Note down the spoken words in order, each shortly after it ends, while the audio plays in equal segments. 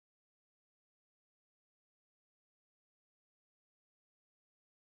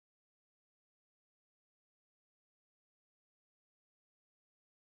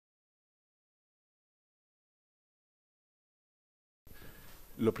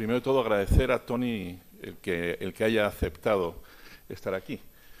Lo primero de todo, agradecer a Tony el que haya aceptado estar aquí.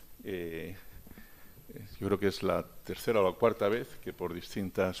 Yo creo que es la tercera o la cuarta vez que por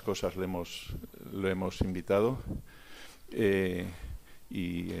distintas cosas lo hemos invitado.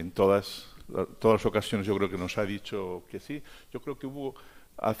 Y en todas las ocasiones yo creo que nos ha dicho que sí. Yo creo que hubo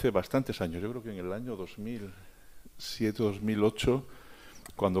hace bastantes años, yo creo que en el año 2007-2008,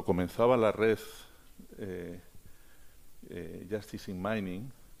 cuando comenzaba la red Justice in Mining,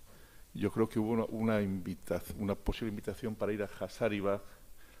 yo creo que hubo una posible invitación para ir a Hazaribagh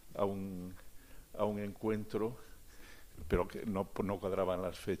a un encuentro, pero que no cuadraban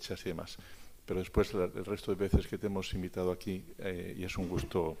las fechas y demás. Pero después el resto de veces que te hemos invitado aquí, y es un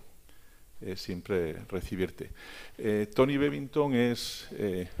gusto siempre recibirte. Tony Bebbington es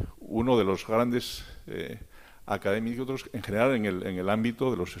uno de los grandes académicos en general en el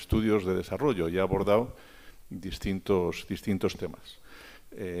ámbito de los estudios de desarrollo, y ha abordado distintos temas.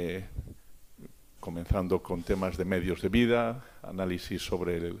 Comenzando con temas de medios de vida, análisis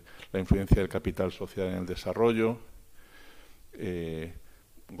sobre la influencia del capital social en el desarrollo,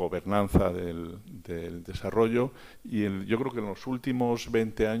 gobernanza del desarrollo, y yo creo que en los últimos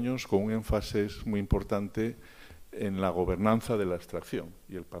 20 años con un énfasis muy importante en la gobernanza de la extracción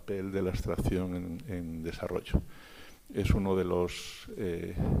y el papel de la extracción en desarrollo. Es uno de los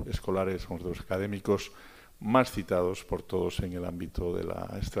escolares, de los académicos más citados por todos en el ámbito de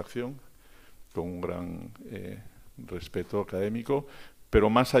la extracción, con un gran respeto académico,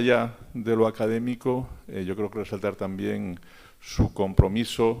 pero más allá de lo académico, yo creo que resaltar también su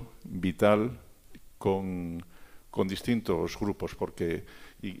compromiso vital con distintos grupos, porque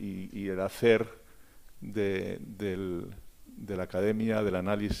y el hacer de la academia, del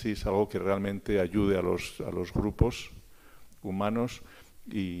análisis, algo que realmente ayude a los grupos humanos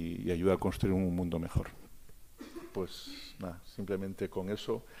y ayude a construir un mundo mejor. Pues nada, simplemente con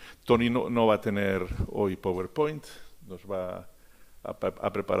eso. Tony no va a tener hoy PowerPoint,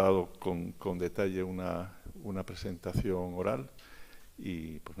 ha preparado con detalle una presentación oral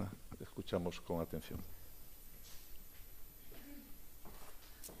y pues nada, escuchamos con atención.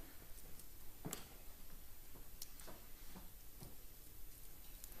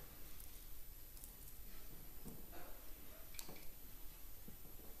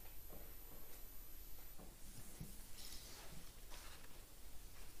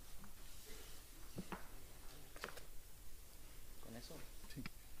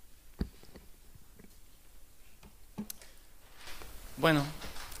 Bueno,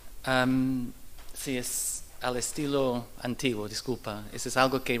 sí, es al estilo antiguo, disculpa. Eso es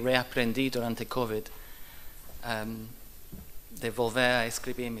algo que reaprendí durante COVID, de volver a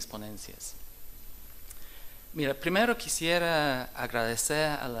escribir mis ponencias. Mira, primero quisiera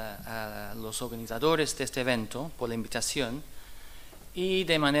agradecer a los organizadores de este evento por la invitación y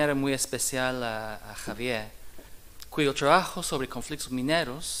de manera muy especial a Javier, cuyo trabajo sobre conflictos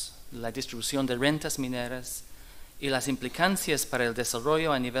mineros, la distribución de rentas mineras y las implicancias para el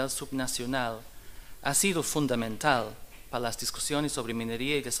desarrollo a nivel subnacional ha sido fundamental para las discusiones sobre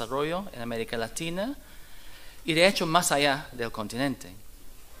minería y desarrollo en América Latina y de hecho más allá del continente.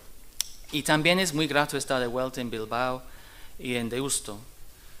 Y también es muy grato estar de vuelta en Bilbao y en Deusto.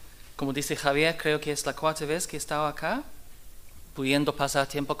 Como dice Javier, creo que es la cuarta vez que he estado acá, pudiendo pasar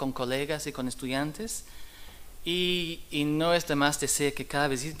tiempo con colegas y con estudiantes, y no es de más decir que cada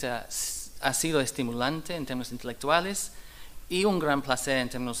visita ha sido estimulante en términos intelectuales y un gran placer en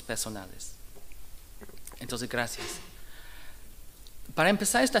términos personales. Entonces, gracias. Para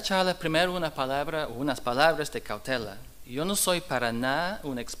empezar esta charla, primero unas palabras de cautela. Yo no soy para nada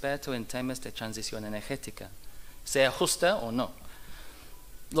un experto en temas de transición energética, sea justa o no.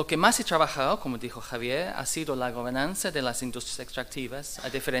 Lo que más he trabajado, como dijo Javier, ha sido la gobernanza de las industrias extractivas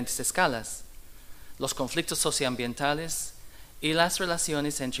a diferentes escalas, los conflictos socioambientales y las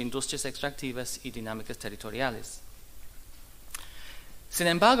relaciones entre industrias extractivas y dinámicas territoriales. Sin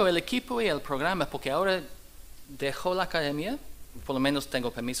embargo, el equipo y el programa, porque ahora dejó la academia, por lo menos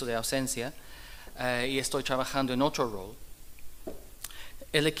tengo permiso de ausencia, y estoy trabajando en otro rol.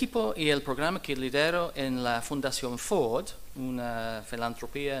 El equipo y el programa que lidero en la Fundación Ford, una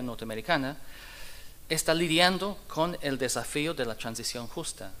filantropía norteamericana, está lidiando con el desafío de la transición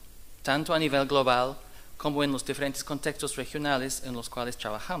justa, tanto a nivel global como en los diferentes contextos regionales en los cuales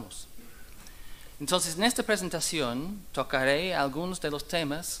trabajamos. Entonces, en esta presentación tocaré algunos de los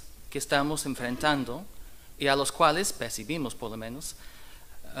temas que estamos enfrentando y a los cuales percibimos, por lo menos,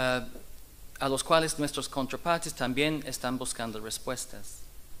 a los cuales nuestros contrapartes también están buscando respuestas.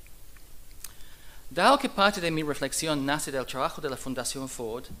 Dado que parte de mi reflexión nace del trabajo de la Fundación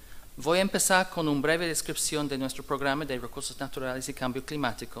Ford, voy a empezar con una breve descripción de nuestro programa de recursos naturales y cambio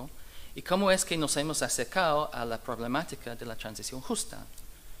climático y cómo es que nos hemos acercado a la problemática de la transición justa.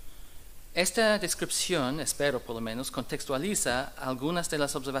 Esta descripción, espero por lo menos, contextualiza algunas de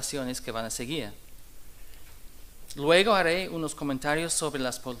las observaciones que van a seguir. Luego haré unos comentarios sobre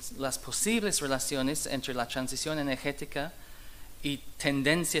las posibles relaciones entre la transición energética y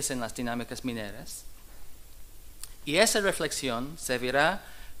tendencias en las dinámicas mineras. Y esa reflexión servirá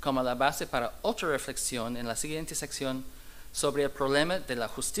como la base para otra reflexión en la siguiente sección sobre el problema de la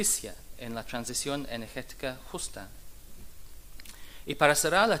justicia en la transición energética justa. Y para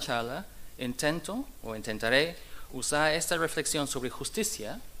cerrar la charla, intentaré usar esta reflexión sobre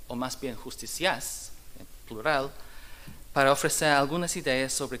justicia, o más bien justicias, en plural, para ofrecer algunas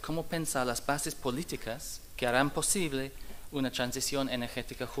ideas sobre cómo pensar las bases políticas que harán posible una transición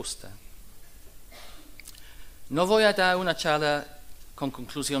energética justa. No voy a dar una charla con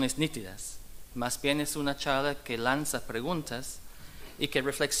conclusiones nítidas, más bien es una charla que lanza preguntas y que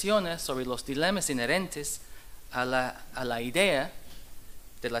reflexiona sobre los dilemas inherentes a la idea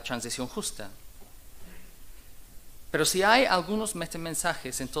de la transición justa. Pero si hay algunos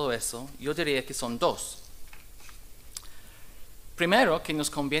metamensajes en todo eso, yo diría que son dos. Primero, que nos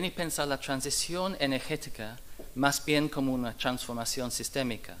conviene pensar la transición energética más bien como una transformación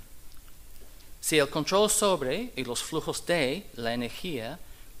sistémica. Si el control sobre y los flujos de la energía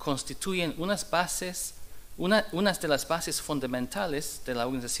constituyen unas de las bases fundamentales de la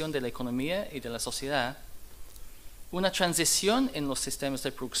organización de la economía y de la sociedad, una transición en los sistemas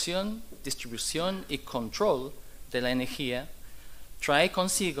de producción, distribución y control de la energía trae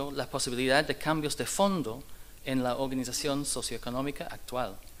consigo la posibilidad de cambios de fondo en la organización socioeconómica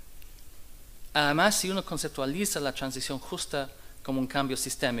actual. Además, si uno conceptualiza la transición justa como un cambio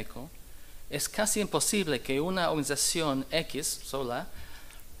sistémico, es casi imposible que una organización X sola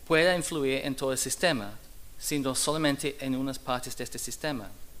pueda influir en todo el sistema, sino solamente en unas partes de este sistema.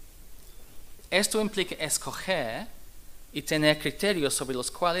 Esto implica escoger y tener criterios sobre los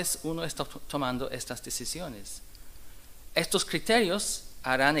cuales uno está tomando estas decisiones. Estos criterios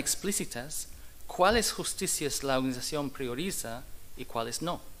harán explícitas cuáles justicias la organización prioriza y cuáles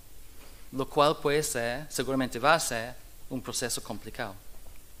no, lo cual puede ser, seguramente va a ser, un proceso complicado.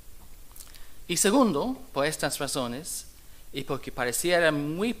 Y segundo, por estas razones, y porque pareciera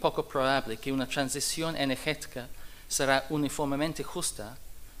muy poco probable que una transición energética será uniformemente justa,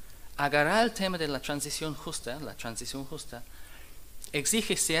 agarrar el tema de la transición justa,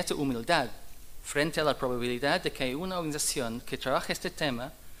 exige cierta humildad frente a la probabilidad de que una organización que trabaje este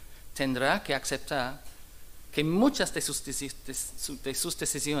tema tendrá que aceptar que muchas de sus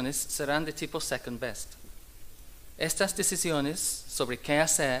decisiones serán de tipo second best. Estas decisiones sobre qué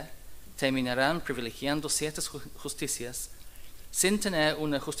hacer terminarán privilegiando ciertas justicias sin tener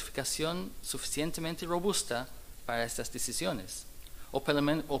una justificación suficientemente robusta para estas decisiones, o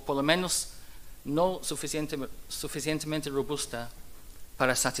por lo menos no suficientemente robusta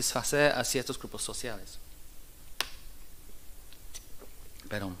para satisfacer a ciertos grupos sociales.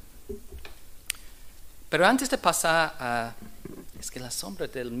 Pero antes de pasar a... Es que la sombra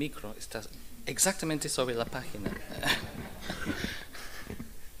del micro está exactamente sobre la página.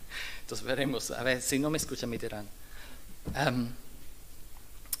 Entonces veremos, a ver, si no me escuchan me dirán.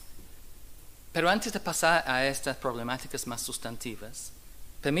 Pero antes de pasar a estas problemáticas más sustantivas,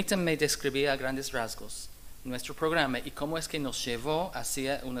 permítanme describir a grandes rasgos nuestro programa y cómo es que nos llevó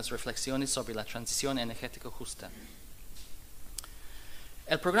hacia unas reflexiones sobre la transición energética justa.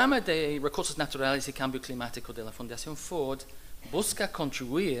 El programa de recursos naturales y cambio climático de la Fundación Ford busca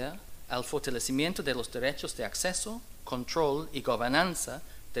contribuir al fortalecimiento de los derechos de acceso, control y gobernanza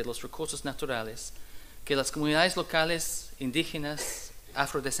de los recursos naturales que las comunidades locales, indígenas,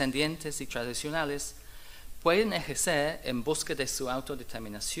 afrodescendientes y tradicionales pueden ejercer en busca de su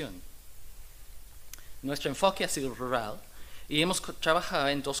autodeterminación. Nuestro enfoque ha sido rural y hemos trabajado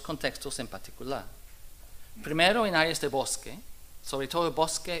en dos contextos en particular. Primero, en áreas de bosque, sobre todo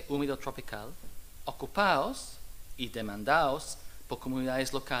bosque húmedo tropical, ocupados y demandados por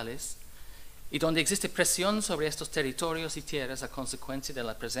comunidades locales y donde existe presión sobre estos territorios y tierras a consecuencia de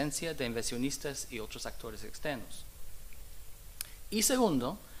la presencia de inversionistas y otros actores externos. Y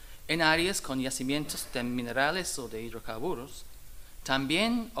segundo, en áreas con yacimientos de minerales o de hidrocarburos,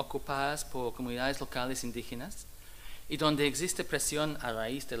 también ocupadas por comunidades locales indígenas y donde existe presión a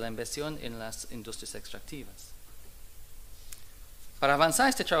raíz de la inversión en las industrias extractivas. Para avanzar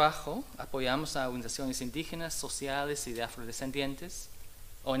este trabajo, apoyamos a organizaciones indígenas, sociales y de afrodescendientes,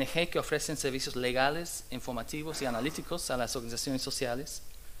 ONG que ofrecen servicios legales, informativos y analíticos a las organizaciones sociales,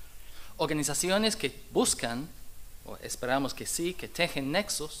 organizaciones que buscan, o esperamos que sí, que tejen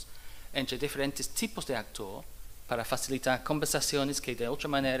nexos entre diferentes tipos de actor para facilitar conversaciones que de otra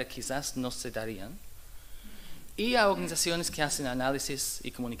manera quizás no se darían, y a organizaciones que hacen análisis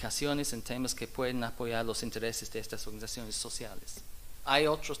y comunicaciones en temas que pueden apoyar los intereses de estas organizaciones sociales. Hay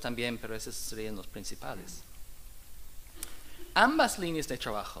otros también, pero esos serían los principales. Ambas líneas de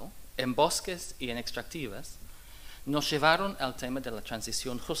trabajo, en bosques y en extractivas, nos llevaron al tema de la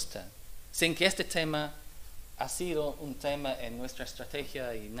transición justa, sin que este tema ha sido un tema en nuestra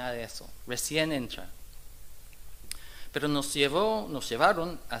estrategia y nada de eso. Recién entra. Pero nos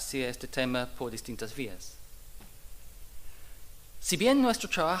llevaron hacia este tema por distintas vías. Si bien nuestro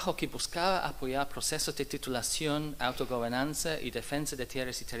trabajo que buscaba apoyar procesos de titulación, autogobernanza y defensa de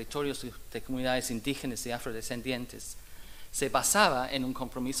tierras y territorios de comunidades indígenas y afrodescendientes se basaba en un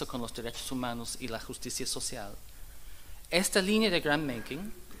compromiso con los derechos humanos y la justicia social, esta línea de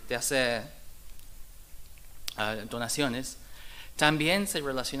grant-making, de hacer donaciones, también se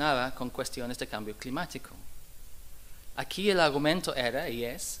relacionaba con cuestiones de cambio climático. Aquí el argumento era y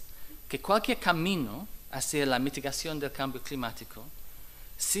es que cualquier camino hacia la mitigación del cambio climático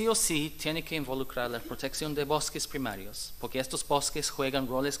sí o sí tiene que involucrar la protección de bosques primarios, porque estos bosques juegan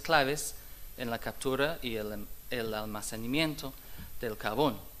roles claves en la captura y el almacenamiento del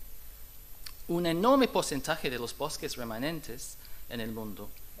carbón. Un enorme porcentaje de los bosques remanentes en el mundo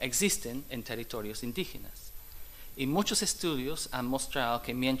existen en territorios indígenas. Y muchos estudios han mostrado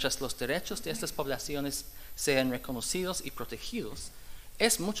que mientras los derechos de estas poblaciones sean reconocidos y protegidos,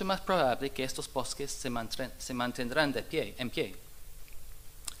 es mucho más probable que estos bosques se mantendrán en pie.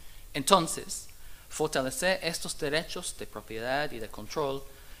 Entonces, fortalecer estos derechos de propiedad y de control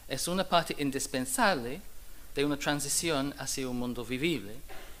es una parte indispensable de una transición hacia un mundo vivible,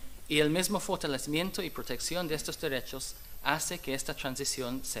 y el mismo fortalecimiento y protección de estos derechos hace que esta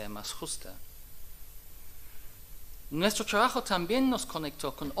transición sea más justa. Nuestro trabajo también nos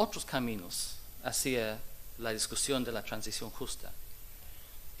conectó con otros caminos hacia la discusión de la transición justa.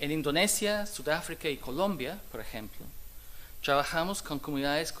 En Indonesia, Sudáfrica y Colombia, por ejemplo, trabajamos con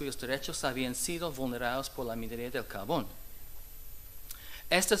comunidades cuyos derechos habían sido vulnerados por la minería del carbón.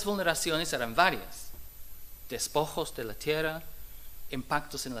 Estas vulneraciones eran varias: despojos de la tierra,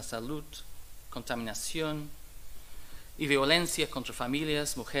 impactos en la salud, contaminación y violencia contra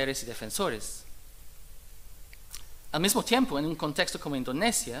familias, mujeres y defensores. Al mismo tiempo, en un contexto como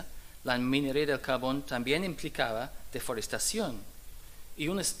Indonesia, la minería del carbón también implicaba deforestación. Y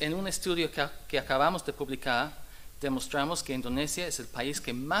en un estudio que acabamos de publicar, demostramos que Indonesia es el país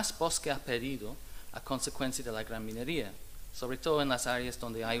que más bosque ha perdido a consecuencia de la gran minería, sobre todo en las áreas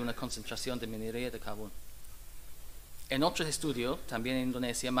donde hay una concentración de minería de carbón. En otro estudio, también en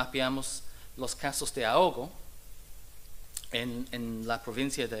Indonesia, mapeamos los casos de ahogo en la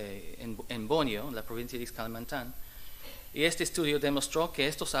provincia en Borneo, en la provincia de Kalimantan, y este estudio demostró que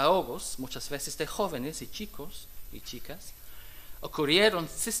estos ahogos, muchas veces de jóvenes y chicos y chicas, ocurrieron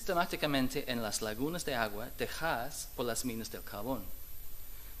sistemáticamente en las lagunas de agua dejadas por las minas del carbón,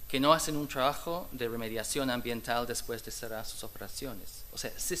 que no hacen un trabajo de remediación ambiental después de cerrar sus operaciones. O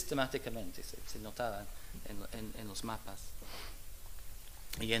sea, sistemáticamente se notaba en los mapas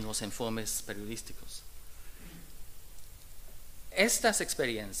y en los informes periodísticos. Estas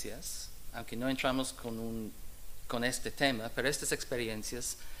experiencias, aunque no entramos con este tema, pero estas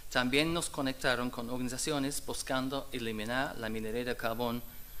experiencias también nos conectaron con organizaciones buscando eliminar la minería del carbón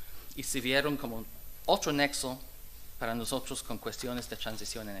y sirvieron como otro nexo para nosotros con cuestiones de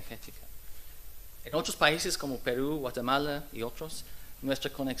transición energética. En otros países como Perú, Guatemala y otros, nuestra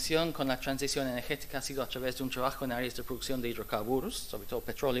conexión con la transición energética ha sido a través de un trabajo en áreas de producción de hidrocarburos, sobre todo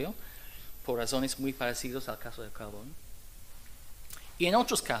petróleo, por razones muy parecidas al caso del carbón. Y en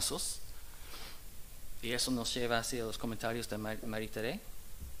otros casos, y eso nos lleva hacia los comentarios de Marie-Thérèse,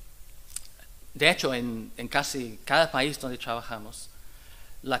 de hecho, en casi cada país donde trabajamos,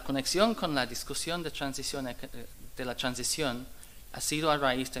 la conexión con la discusión de la transición ha sido a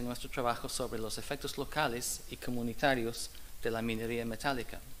raíz de nuestro trabajo sobre los efectos locales y comunitarios de la minería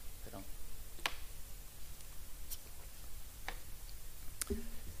metálica.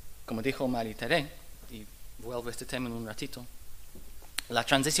 Como dijo Marie-Thérèse, y vuelvo a este tema en un ratito, la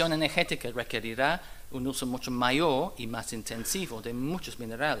transición energética requerirá un uso mucho mayor y más intensivo de muchos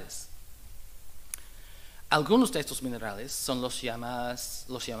minerales. Algunos de estos minerales son las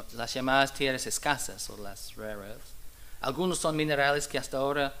llamadas tierras escasas o las rare earths. Algunos son minerales que hasta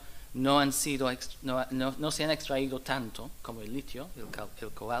ahora no se han extraído tanto, como el litio,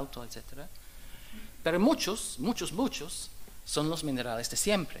 el cobalto, etc. Pero muchos son los minerales de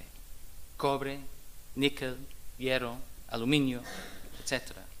siempre: cobre, níquel, hierro, aluminio,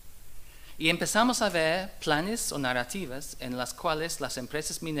 etc. Y empezamos a ver planes o narrativas en las cuales las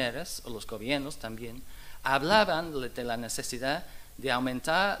empresas mineras, o los gobiernos también, hablaban de la necesidad de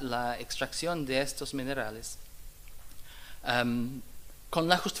aumentar la extracción de estos minerales con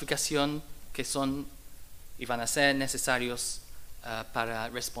la justificación que son y van a ser necesarios para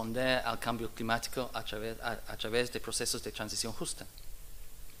responder al cambio climático a través de procesos de transición justa,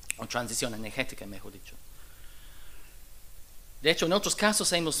 o transición energética, mejor dicho. De hecho, en otros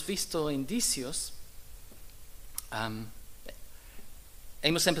casos hemos visto indicios,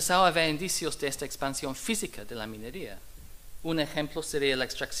 hemos empezado a ver indicios de esta expansión física de la minería. Un ejemplo sería la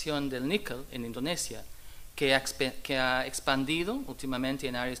extracción del níquel en Indonesia, que ha expandido últimamente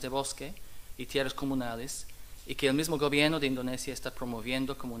en áreas de bosque y tierras comunales, y que el mismo gobierno de Indonesia está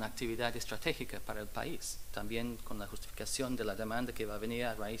promoviendo como una actividad estratégica para el país, también con la justificación de la demanda que va a venir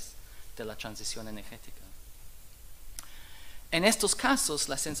a raíz de la transición energética. En estos casos,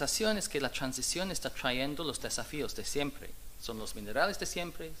 la sensación es que la transición está trayendo los desafíos de siempre. Son los minerales de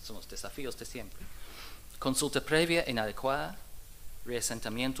siempre, son los desafíos de siempre. Consulta previa inadecuada,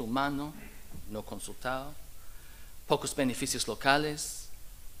 reasentamiento humano no consultado, pocos beneficios locales,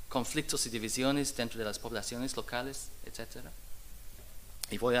 conflictos y divisiones dentro de las poblaciones locales, etc.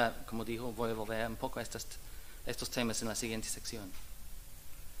 Y como digo, voy a volver un poco a estos temas en la siguiente sección.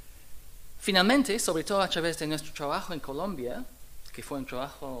 Finalmente, sobre todo a través de nuestro trabajo en Colombia, que fue un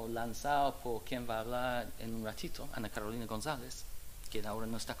trabajo lanzado por quien va a hablar en un ratito, Ana Carolina González, quien ahora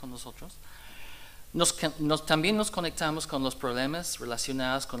no está con nosotros, también nos conectamos con los problemas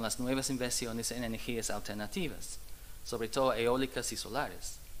relacionados con las nuevas inversiones en energías alternativas, sobre todo eólicas y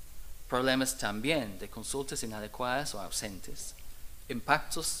solares. Problemas también de consultas inadecuadas o ausentes,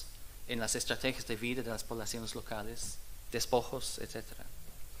 impactos en las estrategias de vida de las poblaciones locales, despojos, etc.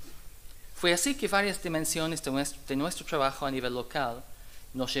 Fue así que varias dimensiones de nuestro trabajo a nivel local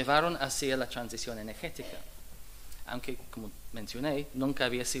nos llevaron hacia la transición energética, aunque, como mencioné, nunca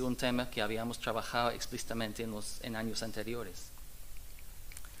había sido un tema que habíamos trabajado explícitamente en años anteriores.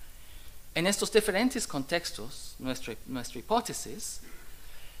 En estos diferentes contextos, nuestra hipótesis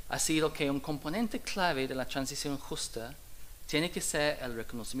ha sido que un componente clave de la transición justa tiene que ser el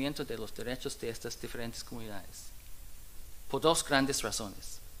reconocimiento de los derechos de estas diferentes comunidades, por dos grandes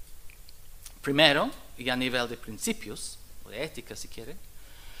razones. Primero, y a nivel de principios, o de ética si quiere,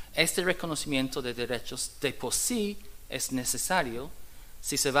 este reconocimiento de derechos de por sí es necesario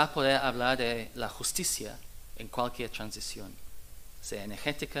si se va a poder hablar de la justicia en cualquier transición, sea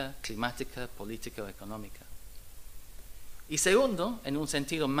energética, climática, política o económica. Y segundo, en un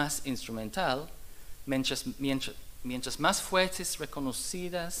sentido más instrumental, mientras más fuertes,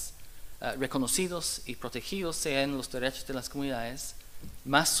 reconocidos y protegidos sean los derechos de las comunidades,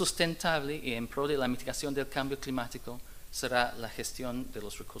 más sustentable y en pro de la mitigación del cambio climático será la gestión de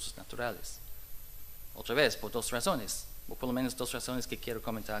los recursos naturales. Otra vez, por dos razones, o por lo menos dos razones que quiero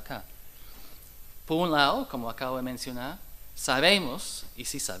comentar acá. Por un lado, como acabo de mencionar, sabemos, y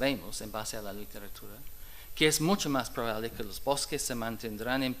sí sabemos en base a la literatura, que es mucho más probable que los bosques se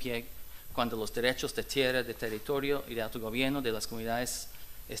mantendrán en pie cuando los derechos de tierra, de territorio y de autogobierno de las comunidades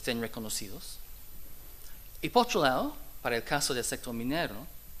estén reconocidos. Y por otro lado, para el caso del sector minero,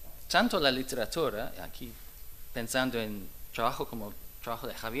 tanto la literatura, aquí pensando en trabajo como trabajo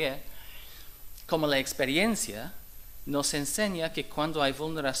de Javier, como la experiencia nos enseña que cuando hay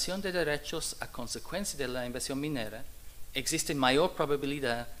vulneración de derechos a consecuencia de la inversión minera, existe mayor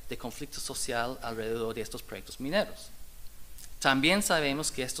probabilidad de conflicto social alrededor de estos proyectos mineros. También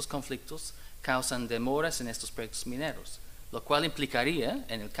sabemos que estos conflictos causan demoras en estos proyectos mineros, lo cual implicaría,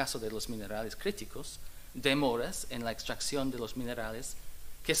 en el caso de los minerales críticos, demoras en la extracción de los minerales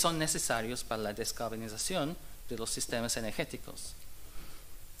que son necesarios para la descarbonización de los sistemas energéticos.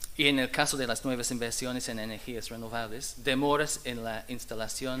 Y en el caso de las nuevas inversiones en energías renovables, demoras en la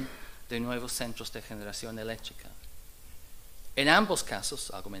instalación de nuevos centros de generación eléctrica. En ambos casos,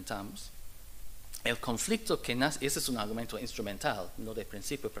 argumentamos, el conflicto que nace, ese es un argumento instrumental, no de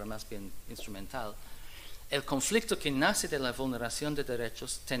principio, pero más bien instrumental, el conflicto que nace de la vulneración de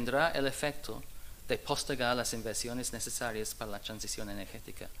derechos tendrá el efecto de postergar las inversiones necesarias para la transición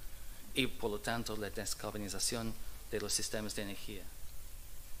energética y, por lo tanto, la descarbonización de los sistemas de energía.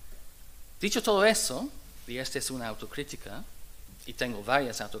 Dicho todo eso, y esta es una autocrítica, y tengo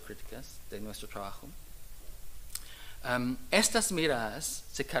varias autocríticas de nuestro trabajo, estas miradas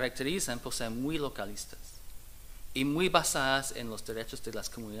se caracterizan por ser muy localistas y muy basadas en los derechos de las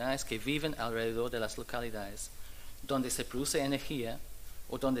comunidades que viven alrededor de las localidades donde se produce energía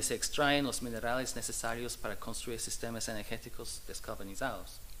o donde se extraen los minerales necesarios para construir sistemas energéticos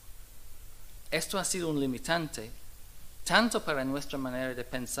descarbonizados. Esto ha sido un limitante tanto para nuestra manera de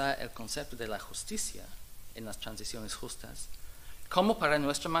pensar el concepto de la justicia en las transiciones justas, como para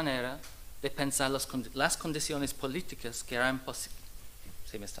nuestra manera de pensar las condiciones políticas que harán posible.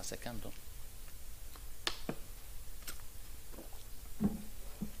 Se me está secando.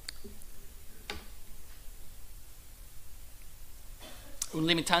 Un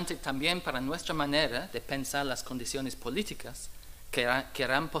limitante también para nuestra manera de pensar las condiciones políticas que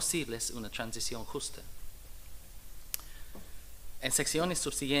harán posibles una transición justa. En secciones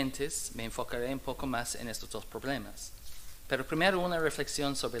subsiguientes me enfocaré un poco más en estos dos problemas, pero primero una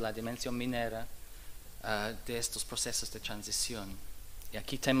reflexión sobre la dimensión minera de estos procesos de transición. Y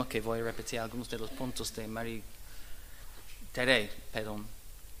aquí temo que voy a repetir algunos de los puntos de Marie-Thérèse, pero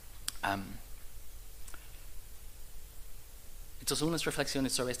entonces unas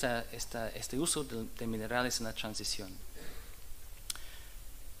reflexiones sobre este uso de minerales en la transición.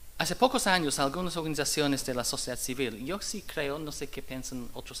 Hace pocos años algunas organizaciones de la sociedad civil, yo sí creo, no sé qué piensan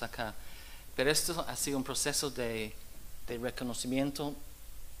otros acá, pero esto ha sido un proceso de reconocimiento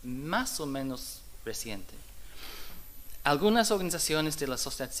más o menos reciente. Algunas organizaciones de la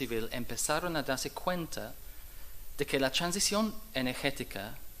sociedad civil empezaron a darse cuenta de que la transición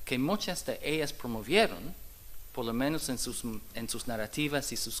energética que muchas de ellas promovieron, por lo menos en sus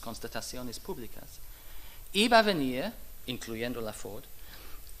narrativas y sus constataciones públicas, iba a venir, incluyendo la Ford,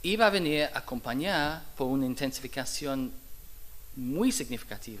 iba a venir acompañada por una intensificación muy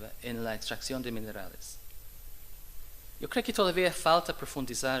significativa en la extracción de minerales. Yo creo que todavía falta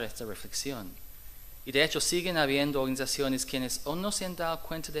profundizar esta reflexión, y de hecho siguen habiendo organizaciones quienes o no se han dado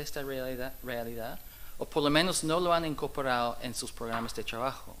cuenta de esta realidad o por lo menos no lo han incorporado en sus programas de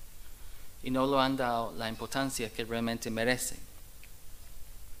trabajo y no lo han dado la importancia que realmente merecen.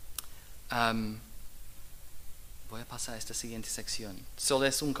 Voy a pasar a esta siguiente sección. Solo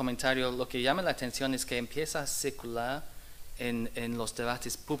es un comentario. Lo que llama la atención es que empieza a circular en los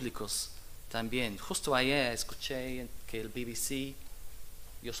debates públicos también. Justo ayer escuché que el BBC,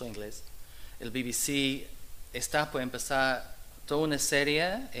 yo soy inglés, el BBC está por empezar toda una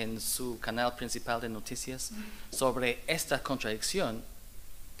serie en su canal principal de noticias sobre esta contradicción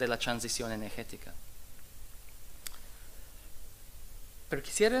de la transición energética. Pero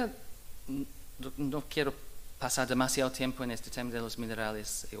no quiero pasar demasiado tiempo en este tema de los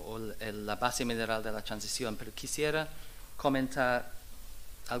minerales o la base mineral de la transición, pero quisiera comentar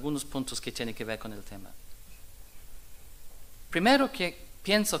algunos puntos que tienen que ver con el tema. Primero,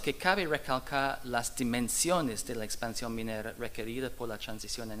 pienso que cabe recalcar las dimensiones de la expansión minera requerida por la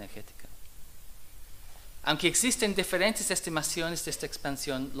transición energética. Aunque existen diferentes estimaciones de esta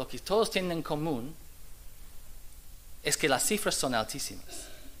expansión, lo que todos tienen en común es que las cifras son altísimas.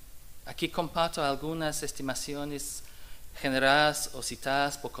 Aquí comparto algunas estimaciones generadas o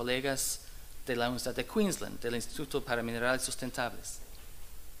citadas por colegas de la Universidad de Queensland, del Instituto para Minerales Sustentables.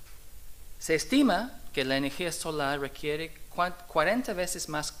 Se estima que la energía solar requiere 40 veces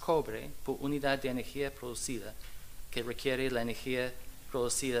más cobre por unidad de energía producida que requiere la energía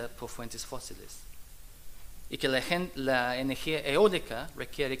producida por fuentes fósiles. Y que la energía eólica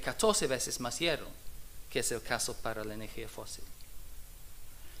requiere 14 veces más hierro, que es el caso para la energía fósil.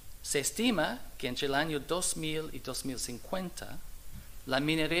 Se estima que entre el año 2000 y 2050, la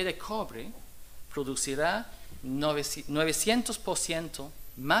minería de cobre producirá 900%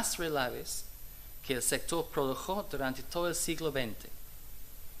 más relaves que el sector produjo durante todo el siglo XX.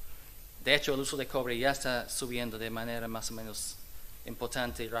 De hecho, el uso de cobre ya está subiendo de manera más o menos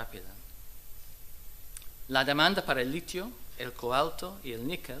importante y rápida. La demanda para el litio, el cobalto y el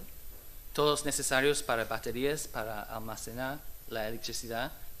níquel, todos necesarios para baterías para almacenar la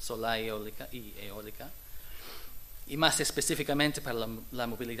electricidad solar y eólica, y más específicamente para la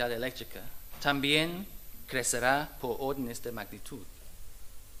movilidad eléctrica, también crecerá por órdenes de magnitud.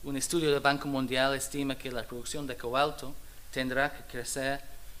 Un estudio del Banco Mundial estima que la producción de cobalto tendrá que crecer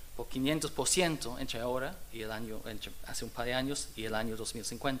por 500% entre ahora y hace un par de años y el año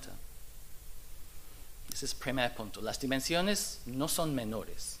 2050. Ese es el primer punto. Las dimensiones no son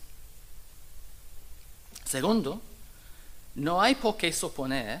menores. Segundo, no hay por qué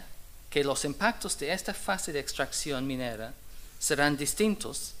suponer que los impactos de esta fase de extracción minera serán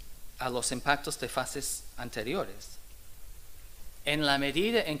distintos a los impactos de fases anteriores. En la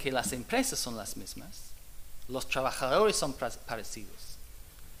medida en que las empresas son las mismas, los trabajadores son parecidos,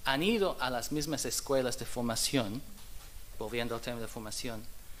 han ido a las mismas escuelas de formación, volviendo al tema de formación,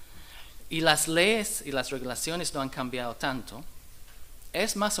 y las leyes y las regulaciones no han cambiado tanto,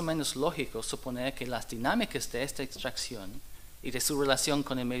 es más o menos lógico suponer que las dinámicas de esta extracción y de su relación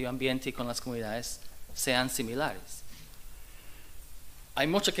con el medio ambiente y con las comunidades sean similares. Hay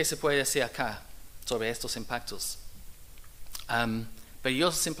mucho que se puede decir acá sobre estos impactos, Pero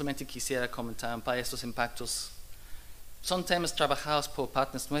yo simplemente quisiera comentar para estos impactos. Son temas trabajados por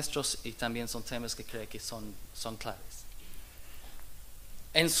partners nuestros y también son temas que creo que son claves.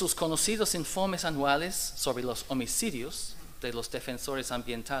 En sus conocidos informes anuales sobre los homicidios de los defensores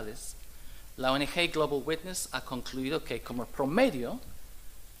ambientales, la ONG Global Witness ha concluido que como promedio,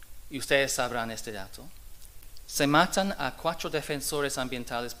 y ustedes sabrán este dato, se matan a 4 defensores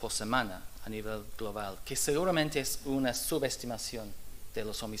ambientales por semana a nivel global, que seguramente es una subestimación de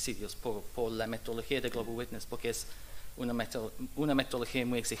los homicidios por la metodología de Global Witness, porque es una metodología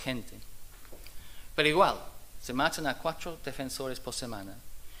muy exigente. Pero igual, se matan a 4 defensores por semana.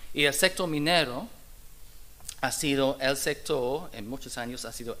 Y el sector minero ha sido el sector, en muchos años,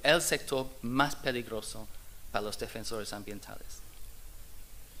 ha sido el sector más peligroso para los defensores ambientales.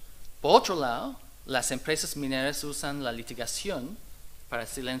 Por otro lado, las empresas mineras usan la litigación para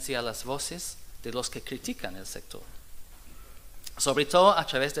silenciar las voces de los que critican el sector, sobre todo a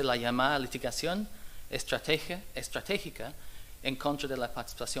través de la llamada litigación estratégica en contra de la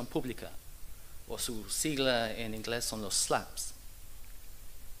participación pública, o su sigla en inglés son los SLAPs.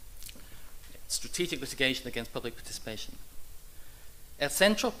 Strategic Litigation Against Public Participation. El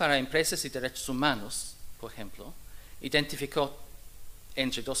Centro para Empresas y Derechos Humanos, por ejemplo, identificó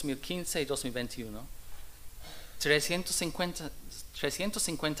entre 2015 y 2021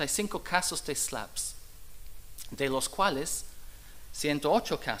 355 casos de SLAPs, de los cuales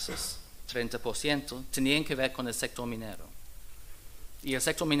 108 casos, 30%, tenían que ver con el sector minero. Y el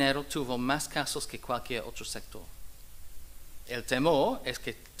sector minero tuvo más casos que cualquier otro sector. El temor es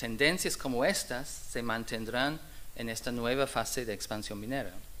que tendencias como estas se mantendrán en esta nueva fase de expansión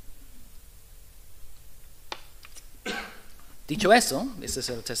minera. Dicho eso, ese es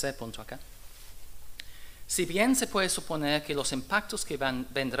el tercer punto acá. Si bien se puede suponer que los impactos que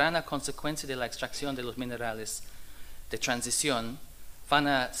vendrán a consecuencia de la extracción de los minerales de transición van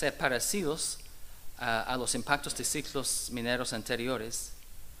a ser parecidos a los impactos de ciclos mineros anteriores,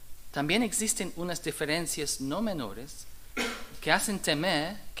 también existen unas diferencias no menores que hacen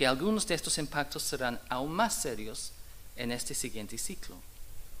temer que algunos de estos impactos serán aún más serios en este siguiente ciclo.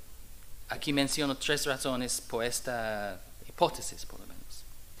 Aquí menciono 3 razones por esta hipótesis, por lo menos.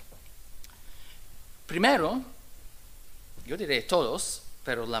 Primero, yo diré todos,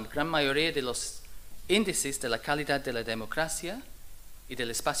 pero la gran mayoría de los índices de la calidad de la democracia y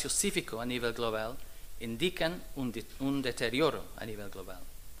del espacio cívico a nivel global indican un deterioro a nivel global.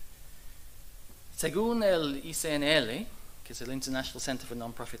 Según el ICNL, que es el International Center for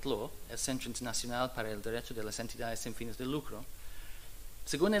Non-Profit Law, el Centro Internacional para el Derecho de las Entidades sin Fines de Lucro,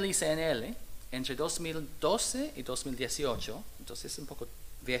 según el ICNL, entre 2012 y 2018, entonces es un poco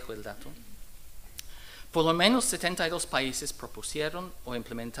viejo el dato, por lo menos 72 países propusieron o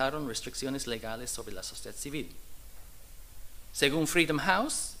implementaron restricciones legales sobre la sociedad civil. Según Freedom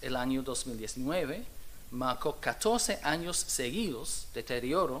House, el año 2019 marcó 14 años seguidos de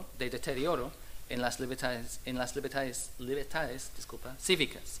deterioro en las libertades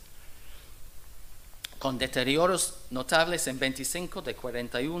cívicas, con deterioros notables en 25 de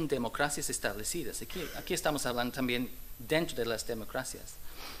 41 democracias establecidas. Aquí estamos hablando también dentro de las democracias.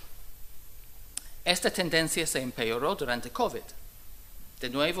 Esta tendencia se empeoró durante COVID. De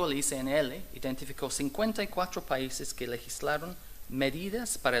nuevo, el ICNL identificó 54 países que legislaron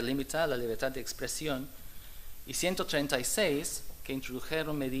medidas para limitar la libertad de expresión y 136 que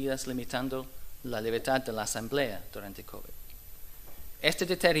introdujeron medidas limitando la libertad de la asamblea durante COVID. Este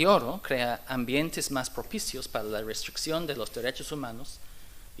deterioro crea ambientes más propicios para la restricción de los derechos humanos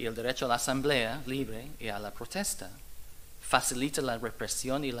y el derecho a la asamblea libre y a la protesta. Facilita la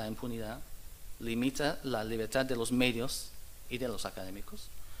represión y la impunidad, limita la libertad de los medios y de los académicos,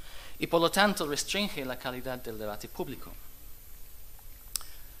 y por lo tanto restringe la calidad del debate público.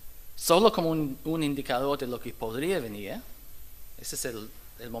 Solo como un indicador de lo que podría venir, ese es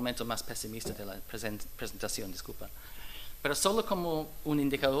el momento más pesimista de la presentación, disculpa, pero solo como un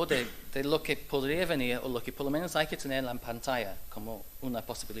indicador de lo que podría venir o lo que por lo menos hay que tener en la pantalla como una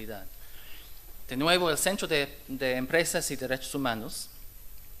posibilidad. De nuevo, el Centro de Empresas y Derechos Humanos,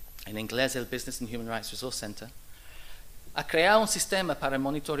 en inglés el Business and Human Rights Resource Center, ha creado un sistema para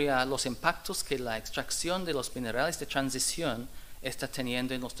monitorear los impactos que la extracción de los minerales de transición está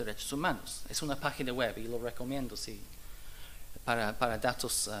teniendo en los derechos humanos. Es una página web y lo recomiendo para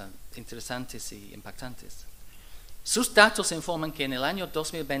datos interesantes y impactantes. Sus datos informan que en el año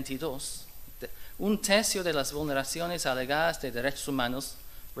 2022, 1/3 de las vulneraciones alegadas de derechos humanos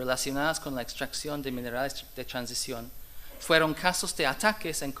relacionadas con la extracción de minerales de transición fueron casos de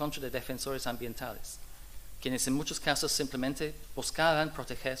ataques en contra de defensores ambientales, quienes en muchos casos simplemente buscaban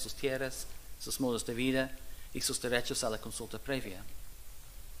proteger sus tierras, sus modos de vida y sus derechos a la consulta previa.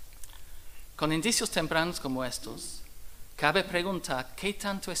 Con indicios tempranos como estos, cabe preguntar qué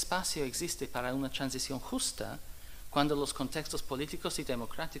tanto espacio existe para una transición justa cuando los contextos políticos y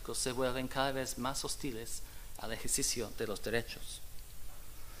democráticos se vuelven cada vez más hostiles al ejercicio de los derechos.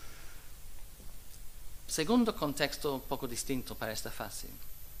 Segundo contexto un poco distinto para esta fase.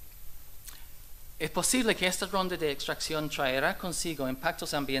 Es posible que esta ronda de extracción traerá consigo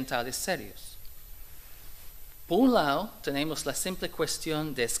impactos ambientales serios. Por un lado, tenemos la simple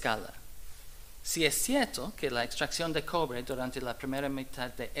cuestión de escala. Si es cierto que la extracción de cobre durante la primera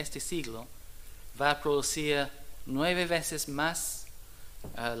mitad de este siglo va a producir 9 veces más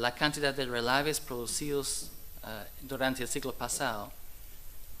la cantidad de relaves producidos durante el siglo pasado,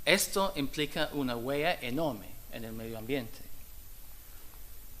 esto implica una huella enorme en el medio ambiente.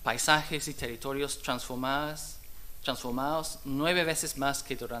 Paisajes y territorios transformados 9 veces más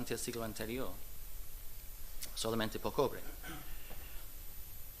que durante el siglo anterior, solamente por cobre.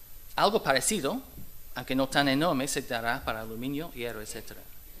 Algo parecido, aunque no tan enorme, se dará para aluminio, hierro, etc.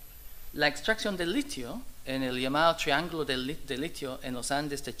 La extracción de litio en el llamado triángulo de litio en los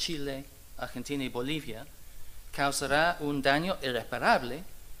Andes de Chile, Argentina y Bolivia causará un daño irreparable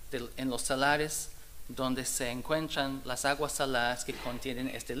en los salares donde se encuentran las aguas saladas que contienen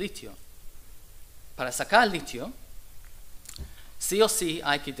este litio. Para sacar litio, sí o sí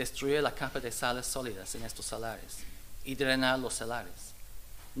hay que destruir la capa de sales sólidas en estos salares y drenar los salares.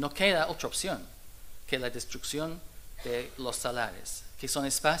 No queda otra opción que la destrucción de los salares, que son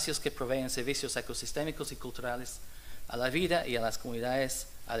espacios que proveen servicios ecosistémicos y culturales a la vida y a las comunidades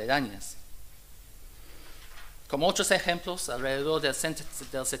aledañas. Como otros ejemplos, alrededor del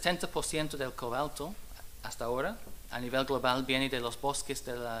 70% del cobalto hasta ahora a nivel global viene de los bosques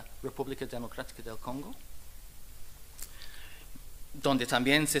de la República Democrática del Congo, donde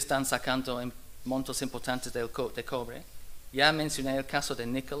también se están sacando montos importantes de cobre. Ya mencioné el caso de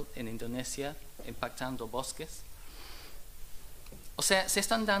níquel en Indonesia, impactando bosques. O sea, se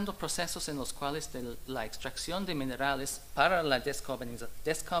están dando procesos en los cuales la extracción de minerales para la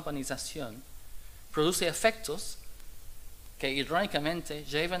descarbonización produce efectos que irónicamente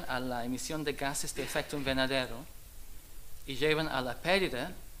llevan a la emisión de gases de efecto invernadero y llevan a la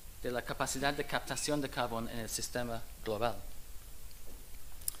pérdida de la capacidad de captación de carbón en el sistema global.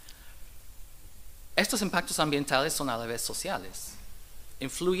 Estos impactos ambientales son a la vez sociales.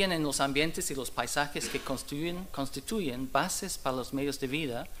 Influyen en los ambientes y los paisajes que constituyen bases para los medios de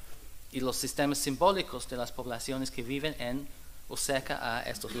vida y los sistemas simbólicos de las poblaciones que viven en o cerca a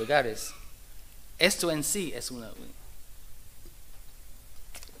estos lugares. Esto en sí es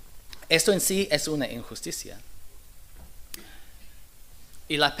una injusticia.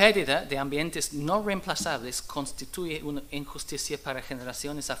 Y la pérdida de ambientes no reemplazables constituye una injusticia para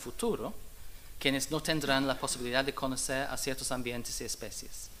generaciones a futuro, quienes no tendrán la posibilidad de conocer a ciertos ambientes y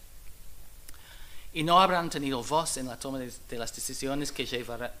especies. Y no habrán tenido voz en la toma de las decisiones que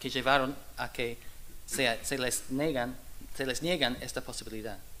llevaron a que se les niegan esta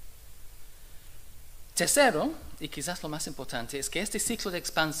posibilidad. Tercero, y quizás lo más importante, es que este ciclo de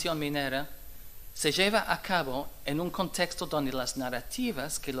expansión minera se lleva a cabo en un contexto donde las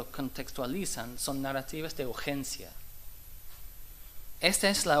narrativas que lo contextualizan son narrativas de urgencia. Esta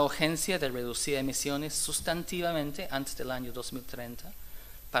es la urgencia de reducir emisiones sustantivamente antes del año 2030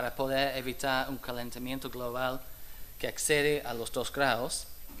 para poder evitar un calentamiento global que excede a los 2 grados.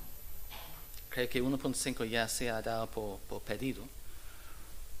 Creo que 1.5 ya se ha dado por pedido.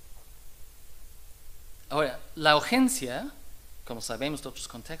 Ahora, la urgencia, como sabemos de otros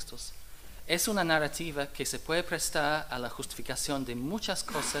contextos, es una narrativa que se puede prestar a la justificación de muchas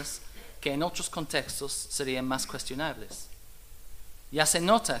cosas que en otros contextos serían más cuestionables. Ya se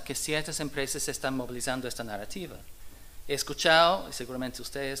nota que ciertas empresas están movilizando esta narrativa. He escuchado, y seguramente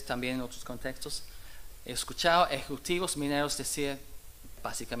ustedes también en otros contextos, he escuchado ejecutivos mineros decir,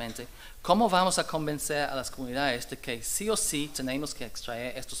 básicamente, ¿cómo vamos a convencer a las comunidades de que sí o sí tenemos que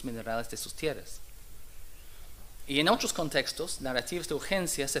extraer estos minerales de sus tierras? Y en otros contextos, narrativas de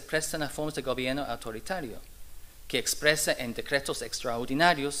urgencia se prestan a formas de gobierno autoritario, que expresa en decretos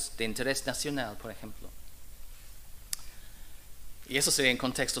extraordinarios de interés nacional, por ejemplo. Y eso sería en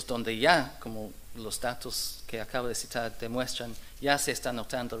contextos donde ya, como los datos que acabo de citar demuestran, ya se están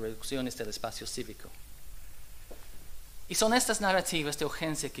notando reducciones del espacio cívico. Y son estas narrativas de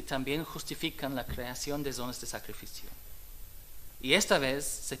urgencia que también justifican la creación de zonas de sacrificio. Y esta vez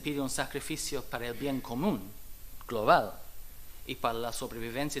se pide un sacrificio para el bien común, global, y para la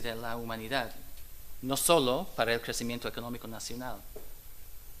sobrevivencia de la humanidad, no solo para el crecimiento económico nacional.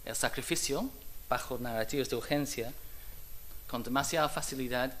 El sacrificio, bajo narrativas de urgencia, con demasiada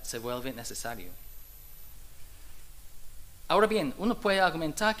facilidad se vuelve necesario. Ahora bien, uno puede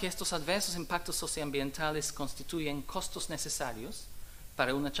argumentar que estos adversos impactos socioambientales constituyen costos necesarios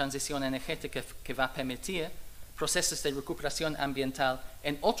para una transición energética que va a permitir procesos de recuperación ambiental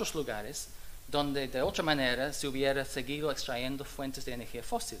en otros lugares donde de otra manera se hubiera seguido extrayendo fuentes de energía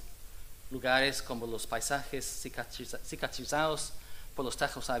fósil. Lugares como los paisajes cicatrizados por los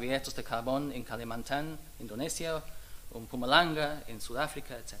tajos abiertos de carbón en Kalimantan, Indonesia, o en Mpumalanga, en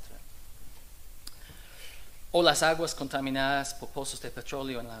Sudáfrica, etc. O las aguas contaminadas por pozos de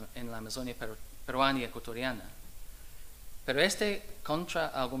petróleo en la Amazonia peruana y ecuatoriana. Pero este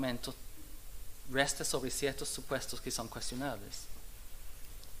contraargumento resta sobre ciertos supuestos que son cuestionables.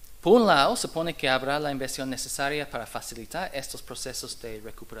 Por un lado, supone que habrá la inversión necesaria para facilitar estos procesos de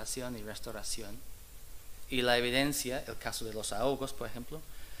recuperación y restauración. Y la evidencia, el caso de los ahogos, por ejemplo,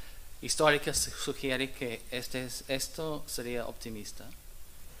 histórica sugiere que esto sería optimista.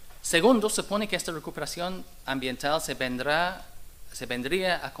 Segundo, supone que esta recuperación ambiental se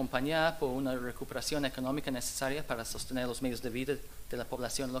vendría acompañada por una recuperación económica necesaria para sostener los medios de vida de la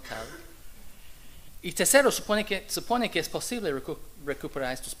población local. Y tercero, supone que es posible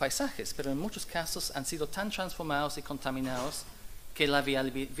recuperar estos paisajes, pero en muchos casos han sido tan transformados y contaminados que la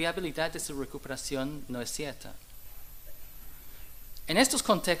viabilidad de su recuperación no es cierta. En estos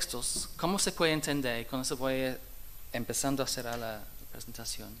contextos, ¿cómo se puede entender? Y con eso voy empezando a cerrar la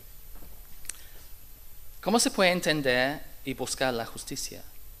presentación. ¿Cómo se puede entender y buscar la justicia?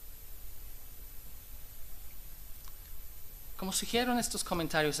 Como sugieren estos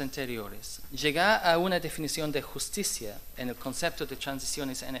comentarios anteriores, llegar a una definición de justicia en el concepto de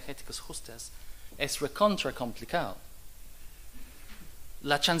transiciones energéticas justas es recontra complicado.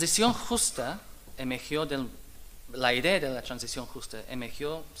 La idea de la transición justa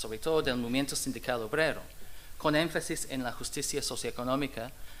emergió sobre todo del movimiento sindical obrero, con énfasis en la justicia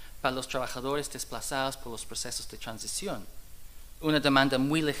socioeconómica para los trabajadores desplazados por los procesos de transición, una demanda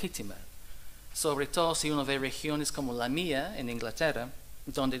muy legítima, sobre todo si uno ve regiones como la mía en Inglaterra,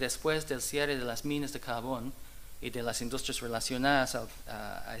 donde después del cierre de las minas de carbón y de las industrias relacionadas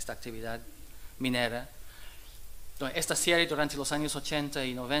a esta actividad minera, esta cierre durante los años 80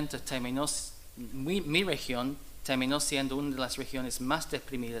 y 90 mi región terminó siendo una de las regiones más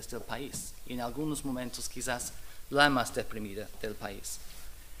deprimidas del país, y en algunos momentos quizás la más deprimida del país.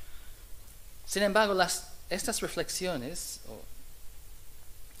 Sin embargo, estas reflexiones,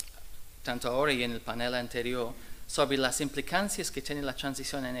 tanto ahora y en el panel anterior, sobre las implicancias que tiene la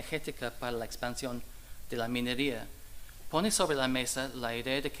transición energética para la expansión de la minería, pone sobre la mesa la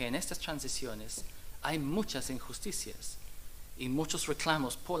idea de que en estas transiciones hay muchas injusticias y muchos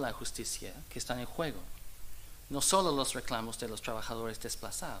reclamos por la justicia que están en juego, no solo los reclamos de los trabajadores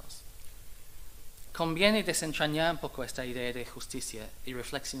desplazados. Conviene desentrañar un poco esta idea de justicia y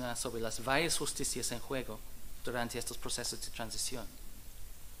reflexionar sobre las varias justicias en juego durante estos procesos de transición.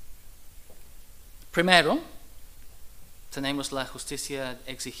 Primero, tenemos la justicia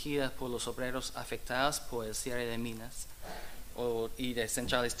exigida por los obreros afectados por el cierre de minas y de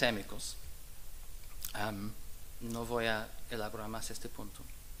centrales térmicos. No voy a elaborar más este punto.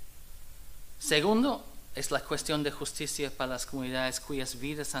 Segundo, es la cuestión de justicia para las comunidades cuyas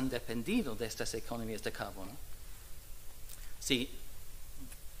vidas han dependido de estas economías de carbono. Sí,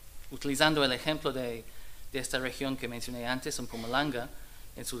 utilizando el ejemplo de esta región que mencioné antes, en Mpumalanga,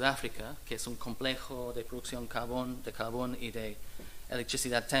 en Sudáfrica, que es un complejo de producción de carbón y de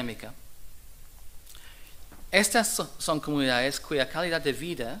electricidad térmica. Estas son comunidades cuya calidad de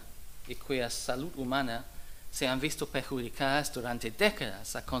vida y cuya salud humana se han visto perjudicadas durante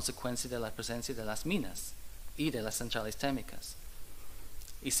décadas a consecuencia de la presencia de las minas y de las centrales térmicas.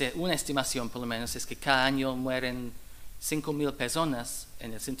 Una estimación, por lo menos, es que cada año mueren 5.000 personas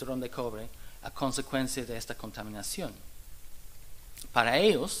en el cinturón de cobre a consecuencia de esta contaminación. Para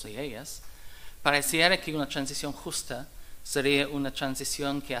ellos y ellas, pareciera que una transición justa sería una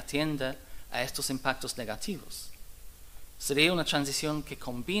transición que atienda a estos impactos negativos. Sería una transición que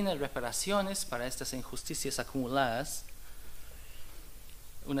combina reparaciones para estas injusticias acumuladas,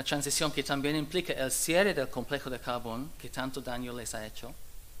 una transición que también implica el cierre del complejo de carbón que tanto daño les ha hecho,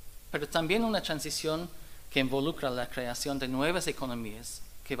 pero también una transición que involucra la creación de nuevas economías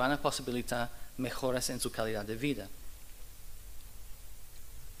que van a posibilitar mejoras en su calidad de vida.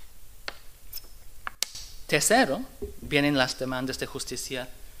 Tercero, vienen las demandas de justicia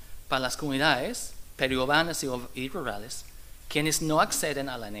para las comunidades periurbanas y rurales, quienes no acceden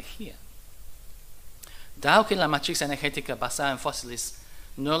a la energía. Dado que la matriz energética basada en fósiles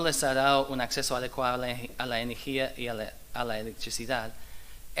no les ha dado un acceso adecuado a la energía y a la electricidad,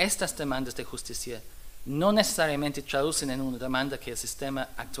 estas demandas de justicia no necesariamente traducen en una demanda que el sistema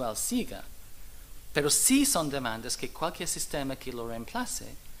actual siga, pero sí son demandas que cualquier sistema que lo reemplace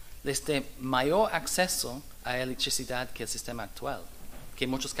les dé mayor acceso a electricidad que el sistema actual, que en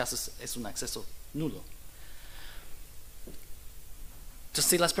muchos casos es un acceso nulo. Entonces,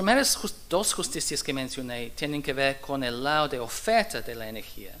 si las primeras dos justicias que mencioné tienen que ver con el lado de oferta de la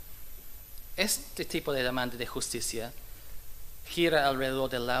energía, este tipo de demanda de justicia gira alrededor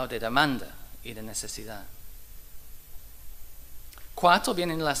del lado de demanda y de necesidad. 4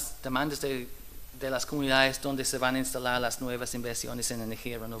 vienen las demandas de las comunidades donde se van a instalar las nuevas inversiones en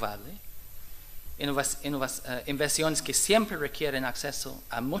energía renovable. Inversiones que siempre requieren acceso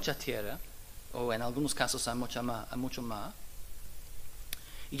a mucha tierra, o en algunos casos a mucho más.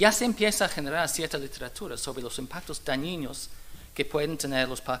 Y ya se empieza a generar cierta literatura sobre los impactos dañinos que pueden tener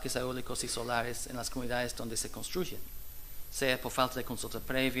los parques eólicos y solares en las comunidades donde se construyen, sea por falta de consulta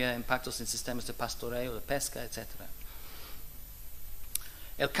previa, impactos en sistemas de pastoreo, de pesca, etc.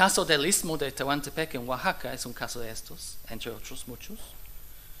 El caso del istmo de Tehuantepec en Oaxaca es un caso de estos, entre otros muchos.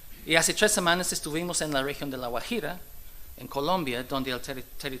 Y hace 3 semanas estuvimos en la región de La Guajira, en Colombia, donde el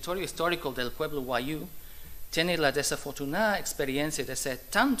territorio histórico del pueblo Wayuu tiene la desafortunada experiencia de ser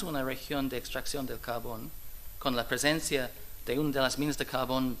tanto una región de extracción del carbón, con la presencia de una de las minas de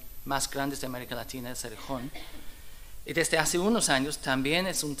carbón más grandes de América Latina, el Cerrejón, y desde hace unos años también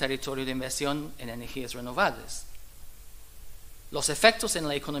es un territorio de inversión en energías renovables. Los efectos en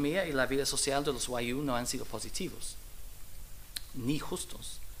la economía y la vida social de los Wayuu no han sido positivos, ni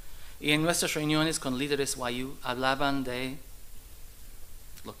justos. Y en nuestras reuniones con líderes Wayuu hablaban de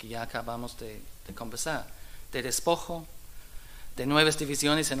lo que ya acabamos de conversar, de despojo, de nuevas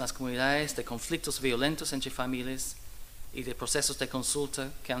divisiones en las comunidades, de conflictos violentos entre familias y de procesos de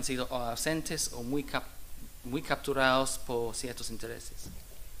consulta que han sido ausentes o muy capturados por ciertos intereses.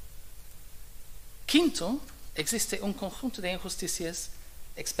 Quinto, existe un conjunto de injusticias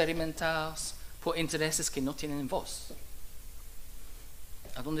experimentadas por intereses que no tienen voz.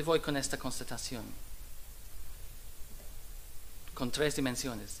 ¿A dónde voy con esta constatación? Con 3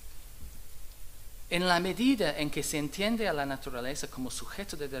 dimensiones. En la medida en que se entiende a la naturaleza como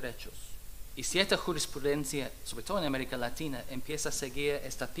sujeto de derechos y cierta jurisprudencia, sobre todo en América Latina, empieza a seguir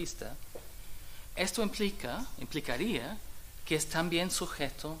esta pista, esto implicaría que es también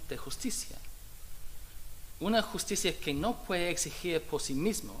sujeto de justicia. Una justicia que no puede exigir por sí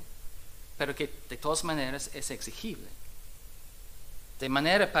mismo, pero que de todas maneras es exigible. De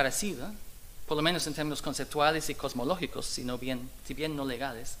manera parecida, por lo menos en términos conceptuales y cosmológicos, si bien no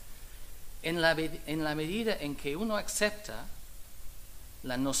legales, en la medida en que uno acepta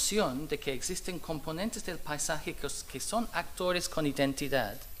la noción de que existen componentes del paisaje que son actores con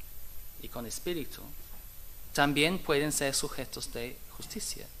identidad y con espíritu, también pueden ser sujetos de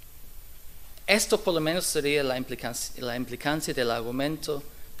justicia. Esto por lo menos sería la implicancia del argumento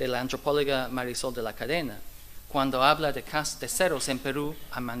de la antropóloga Marisol de la Cadena, cuando habla de ceros en Perú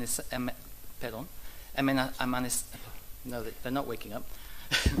they're not waking up.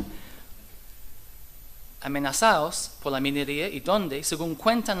 Amenazados por la minería y donde, según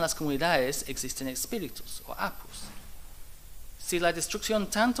cuentan las comunidades, existen espíritus o apus. Si la destrucción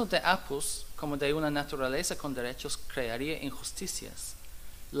tanto de apus como de una naturaleza con derechos crearía injusticias,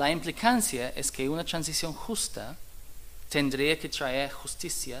 la implicancia es que una transición justa tendría que traer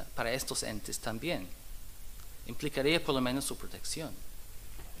justicia para estos entes también. Implicaría por lo menos su protección.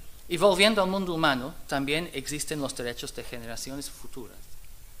 Y volviendo al mundo humano, también existen los derechos de generaciones futuras,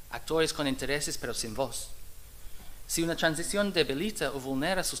 actores con intereses pero sin voz. Si una transición debilita o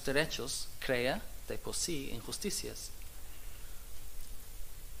vulnera sus derechos, crea de por sí injusticias.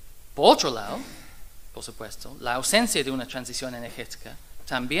 Por otro lado, por supuesto, la ausencia de una transición energética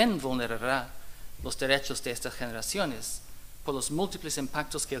también vulnerará los derechos de estas generaciones por los múltiples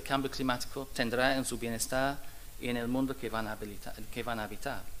impactos que el cambio climático tendrá en su bienestar y en el mundo que van a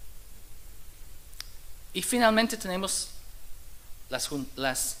habitar. Y finalmente tenemos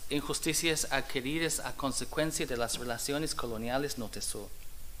las injusticias adquiridas a consecuencia de las relaciones coloniales Norte-Sur,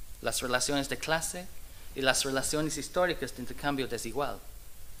 las relaciones de clase y las relaciones históricas de intercambio desigual.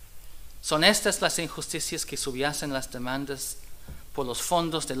 Son estas las injusticias que subyacen las demandas por los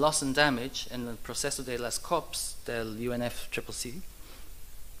fondos de loss and damage en el proceso de las COPs del UNFCCC.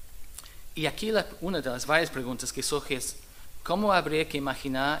 Y aquí una de las varias preguntas que surge es ¿cómo habría que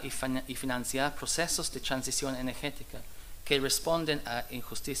imaginar y financiar procesos de transición energética que responden a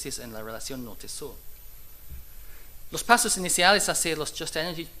injusticias en la relación Norte-Sur? Los pasos iniciales hacia los Just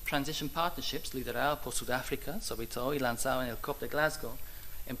Energy Transition Partnerships, liderados por Sudáfrica, sobre todo, y lanzados en el COP de Glasgow,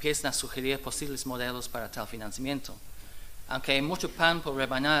 empiezan a sugerir posibles modelos para tal financiamiento, aunque hay mucho pan por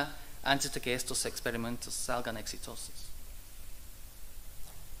rebanar antes de que estos experimentos salgan exitosos.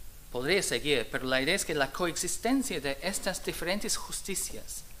 podría seguir, pero la idea es que la coexistencia de estas diferentes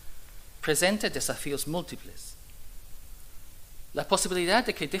justicias presenta desafíos múltiples. La posibilidad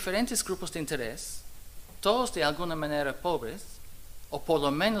de que diferentes grupos de interés, todos de alguna manera pobres, o por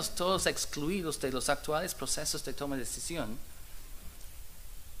lo menos todos excluidos de los actuales procesos de toma de decisión,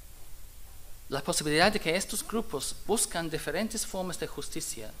 la posibilidad de que estos grupos buscan diferentes formas de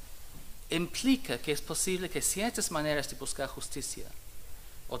justicia implica que es posible que ciertas maneras de buscar justicia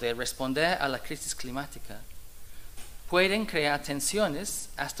o de responder a la crisis climática pueden crear tensiones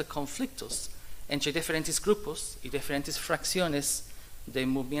hasta conflictos entre diferentes grupos y diferentes fracciones del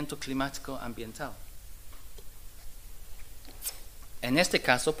movimiento climático ambiental. En este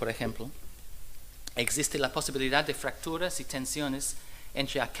caso, por ejemplo, existe la posibilidad de fracturas y tensiones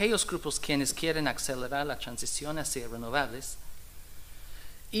entre aquellos grupos quienes quieren acelerar la transición hacia renovables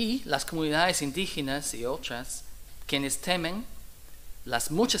y las comunidades indígenas y otras quienes temen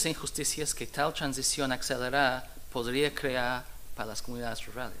las muchas injusticias que tal transición acelerada podría crear para las comunidades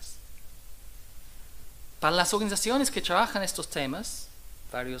rurales. Para las organizaciones que trabajan estos temas,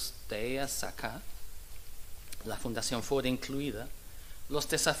 varios de ellas acá, la Fundación Ford incluida, los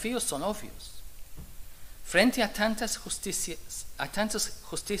desafíos son obvios. Frente a tantas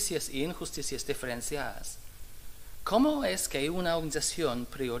justicias y injusticias diferenciadas, ¿cómo es que una organización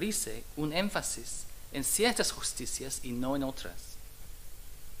priorice un énfasis en ciertas justicias y no en otras?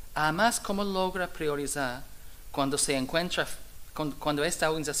 Además, ¿cómo logra priorizar cuando esta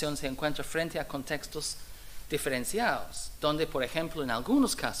organización se encuentra frente a contextos diferenciados, donde, por ejemplo, en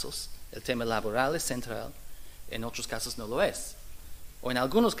algunos casos el tema laboral es central, en otros casos no lo es? O en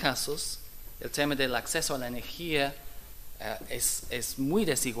algunos casos el tema del acceso a la energía es muy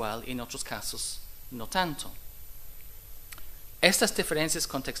desigual y en otros casos no tanto. Estas diferencias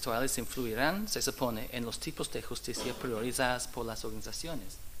contextuales influirán, se supone, en los tipos de justicia priorizadas por las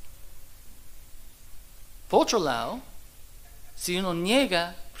organizaciones. Por otro lado, si uno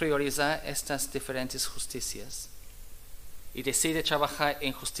niega priorizar estas diferentes justicias y decide trabajar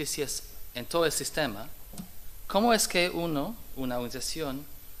en justicias en todo el sistema, ¿cómo es que una organización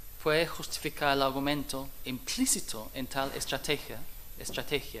puede justificar el argumento implícito en tal estrategia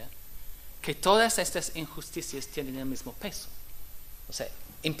que todas estas injusticias tienen el mismo peso? O sea,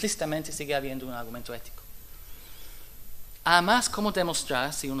 implícitamente sigue habiendo un argumento ético. Además, ¿cómo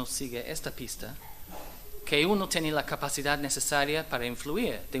demostrar, si uno sigue esta pista, que uno tiene la capacidad necesaria para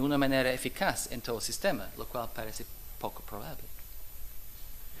influir de una manera eficaz en todo el sistema, lo cual parece poco probable?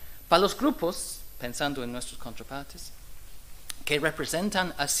 Para los grupos, pensando en nuestros contrapartes, que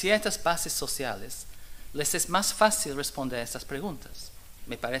representan a ciertas bases sociales, les es más fácil responder a estas preguntas,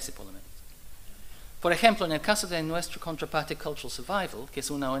 me parece por lo menos. Por ejemplo, en el caso de nuestro contraparte Cultural Survival, que es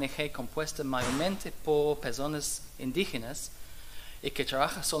una ONG compuesta mayormente por personas indígenas y que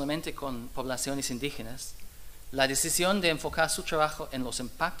trabaja solamente con poblaciones indígenas, la decisión de enfocar su trabajo en los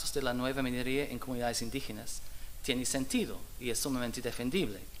impactos de la nueva minería en comunidades indígenas tiene sentido y es sumamente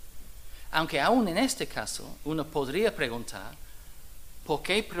defendible. Aunque aún en este caso, uno podría preguntar ¿por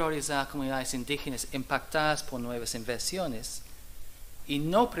qué priorizar comunidades indígenas impactadas por nuevas inversiones y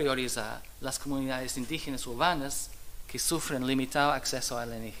no priorizar las comunidades indígenas urbanas que sufren limitado acceso a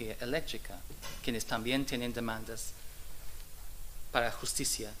la energía eléctrica, quienes también tienen demandas para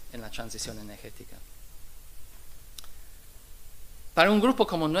justicia en la transición energética? Para un grupo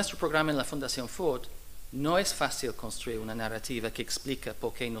como nuestro programa en la Fundación Ford, no es fácil construir una narrativa que explica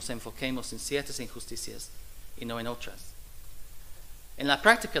por qué nos enfoquemos en ciertas injusticias y no en otras. En la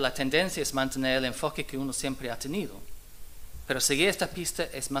práctica, la tendencia es mantener el enfoque que uno siempre ha tenido, pero seguir esta pista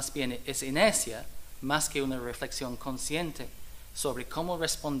es más bien inercia más que una reflexión consciente sobre cómo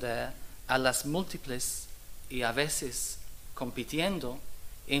responder a las múltiples y a veces compitiendo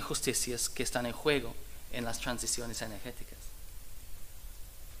injusticias que están en juego en las transiciones energéticas.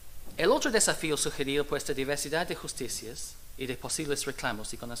 El otro desafío sugerido por esta diversidad de justicias y de posibles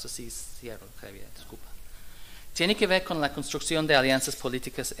reclamos, y con eso sí cierro, Javier, disculpa, tiene que ver con la construcción de alianzas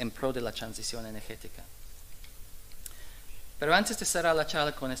políticas en pro de la transición energética. Pero antes de cerrar la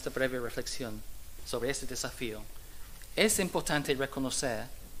charla con esta breve reflexión sobre este desafío, es importante reconocer,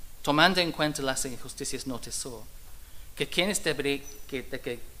 tomando en cuenta las injusticias Norte-Sur, que quienes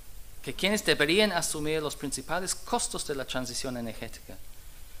deberían asumir los principales costos de la transición energética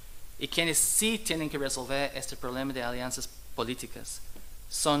y quienes sí tienen que resolver este problema de alianzas políticas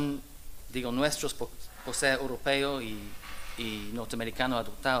son, nuestros por ser europeo y norteamericano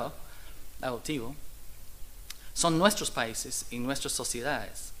adoptivo, son nuestros países y nuestras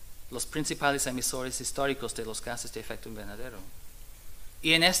sociedades los principales emisores históricos de los gases de efecto invernadero.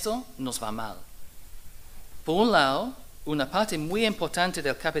 Y en esto nos va mal. Por un lado, una parte muy importante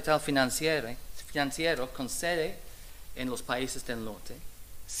del capital financiero con sede en los países del norte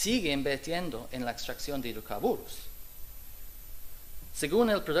sigue invirtiendo en la extracción de hidrocarburos. Según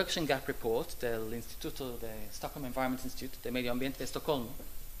el Production Gap Report del Instituto de Stockholm Environment Institute de Medio Ambiente de Estocolmo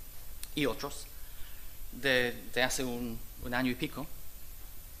y otros, de hace un año y pico,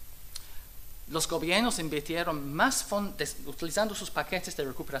 los gobiernos invirtieron más fondos, utilizando sus paquetes de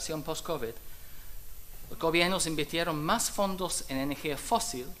recuperación post-COVID, los gobiernos invirtieron más fondos en energía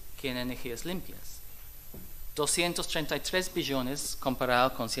fósil que en energías limpias. 233 billones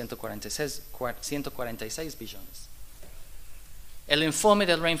comparado con 146 billones. El informe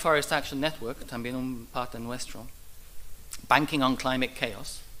del Rainforest Action Network, también un parte nuestro, Banking on Climate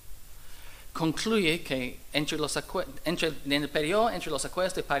Chaos, concluye que en el periodo entre los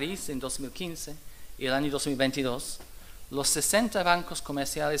acuerdos de París en 2015 y el año 2022, los 60 bancos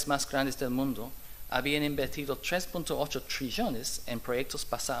comerciales más grandes del mundo habían invertido 3.8 trillones en proyectos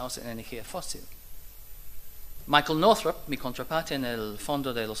basados en energía fósil. Michael Northrop, mi contraparte en el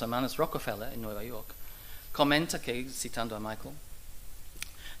fondo de los hermanos Rockefeller en Nueva York, comenta que, citando a Michael,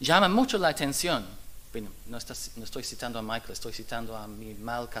 llama mucho la atención, bueno, no estoy citando a Michael, estoy citando a mi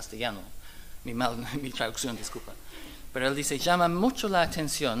mal castellano, mi traducción, disculpa. Pero él dice, llama mucho la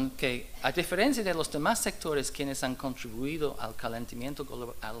atención que, a diferencia de los demás sectores quienes han contribuido al calentamiento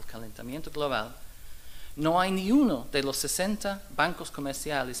global, no hay ni uno de los 60 bancos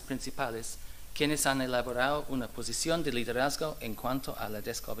comerciales principales quienes han elaborado una posición de liderazgo en cuanto a la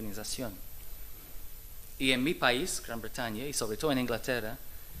descarbonización. Y en mi país, Gran Bretaña, y sobre todo en Inglaterra,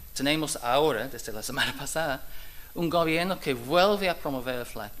 tenemos ahora, desde la semana pasada, un gobierno que vuelve a promover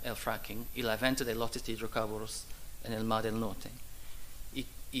el fracking y la venta de lotes de hidrocarburos en el Mar del Norte.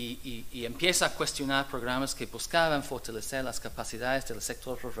 Y empieza a cuestionar programas que buscaban fortalecer las capacidades del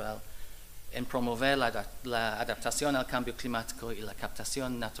sector rural en promover la adaptación al cambio climático y la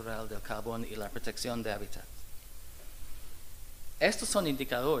captación natural del carbón y la protección de hábitat. Estos son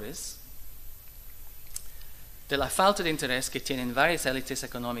indicadores de la falta de interés que tienen varias élites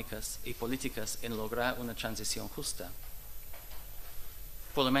económicas y políticas en lograr una transición justa,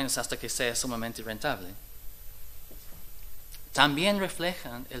 por lo menos hasta que sea sumamente rentable. También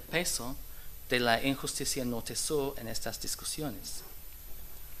reflejan el peso de la injusticia Norte-Sur en estas discusiones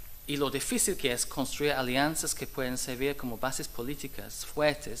y lo difícil que es construir alianzas que pueden servir como bases políticas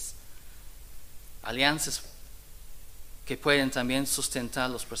fuertes, alianzas que pueden también sustentar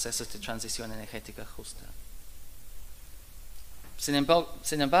los procesos de transición energética justa. Sin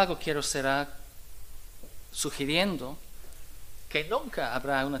embargo, quiero cerrar sugiriendo que nunca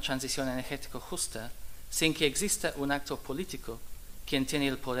habrá una transición energética justa sin que exista un actor político quien tiene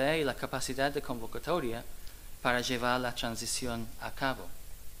el poder y la capacidad de convocatoria para llevar la transición a cabo.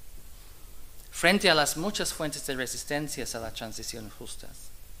 Frente a las muchas fuentes de resistencias a la transición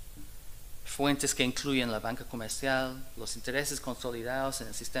justas, fuentes que incluyen la banca comercial, los intereses consolidados en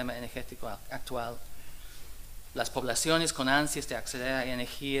el sistema energético actual, las poblaciones con ansias de acceder a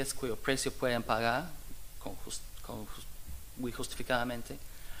energías cuyo precio pueden pagar muy justificadamente,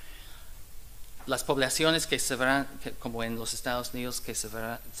 las poblaciones que se verán, como en los Estados Unidos, que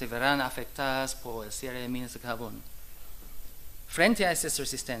se verán afectadas por el cierre de minas de carbón. Frente a esas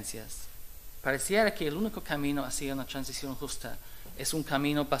resistencias, pareciera que el único camino hacia una transición justa es un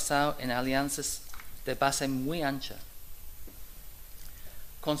camino basado en alianzas de base muy ancha.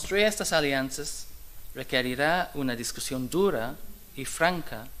 Construir estas alianzas requerirá una discusión dura y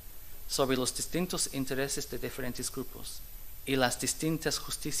franca sobre los distintos intereses de diferentes grupos y las distintas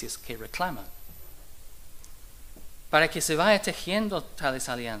justicias que reclaman. Para que se vaya tejiendo tales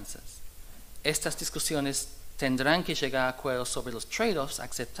alianzas, estas discusiones tendrán que llegar a acuerdos sobre los trade-offs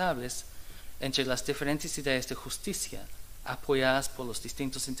aceptables entre las diferentes ideas de justicia apoyadas por los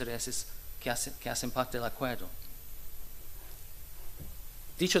distintos intereses que hacen parte del acuerdo.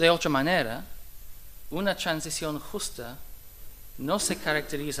 Dicho de otra manera, una transición justa no se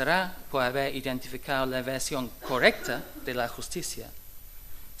caracterizará por haber identificado la versión correcta de la justicia,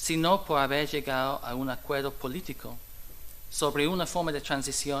 sino por haber llegado a un acuerdo político sobre una forma de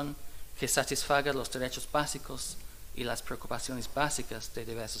transición que satisfaga los derechos básicos y las preocupaciones básicas de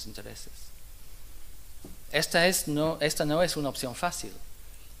diversos intereses. Esta no es una opción fácil.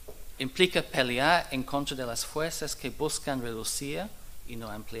 Implica pelear en contra de las fuerzas que buscan reducir y no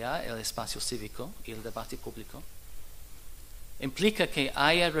ampliar el espacio cívico y el debate público. Implica que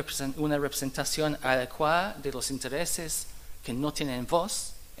haya una representación adecuada de los intereses que no tienen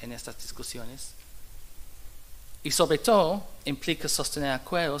voz en estas discusiones. Y sobre todo, implica sostener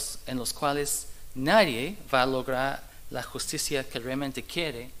acuerdos en los cuales nadie va a lograr la justicia que realmente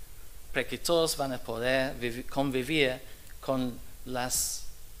quiere, porque todos van a poder convivir con las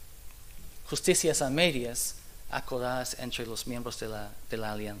justicias a medias acordadas entre los miembros de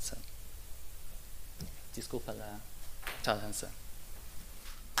la alianza. Disculpa la tardanza.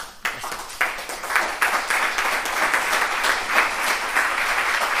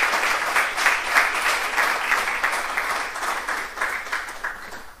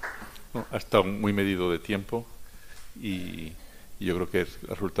 Bueno, ha estado muy medido de tiempo y yo creo que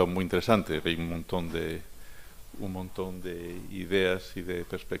ha resultado muy interesante. Hay un montón de ideas y de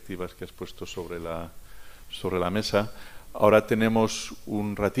perspectivas que has puesto sobre la mesa. Ahora tenemos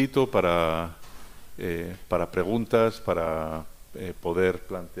un ratito para preguntas, para poder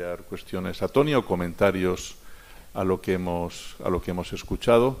plantear cuestiones a Tony o comentarios a lo que hemos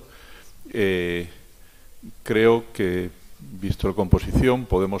escuchado. Creo que, visto la composición,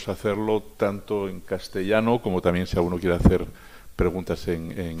 podemos hacerlo tanto en castellano como también si alguno quiere hacer preguntas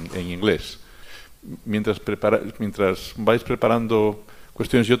en inglés. Mientras vais preparando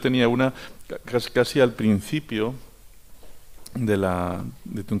cuestiones, yo tenía una casi al principio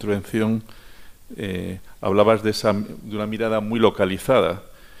de tu intervención. Hablabas de una mirada muy localizada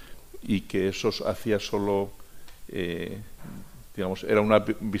y que eso hacía solo, digamos, era una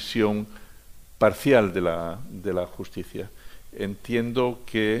visión parcial de la justicia. Entiendo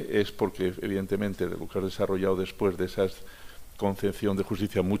que es porque, evidentemente, lo que has desarrollado después de esa concepción de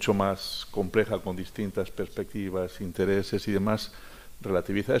justicia mucho más compleja, con distintas perspectivas, intereses y demás,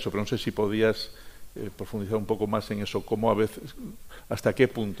 relativiza eso. Pero no sé si podías profundizar un poco más en eso, cómo a veces, hasta qué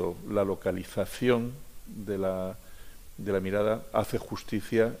punto la localización de la mirada hace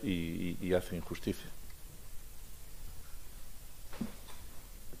justicia y hace injusticia.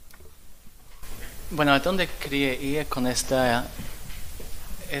 Bueno, ¿a dónde quería ir con esta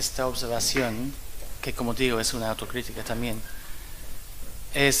observación, que como digo es una autocrítica también?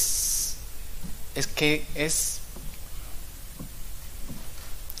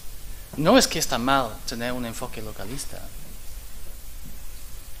 No es que está mal tener un enfoque localista,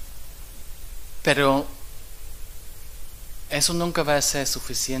 pero eso nunca va a ser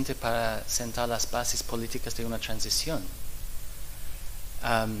suficiente para sentar las bases políticas de una transición.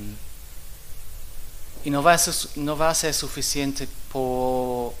 Y no va a ser suficiente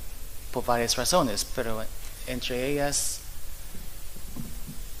por varias razones, pero entre ellas,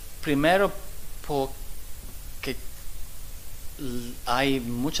 primero porque hay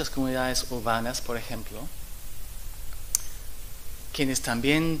muchas comunidades urbanas, por ejemplo, quienes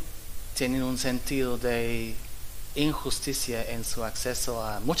también tienen un sentido de injusticia en su acceso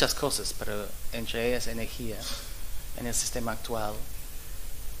a muchas cosas, pero entre ellas energía, en el sistema actual.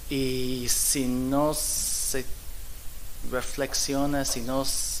 Y si no se reflexiona, si no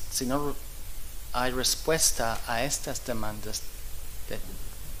hay respuesta a estas demandas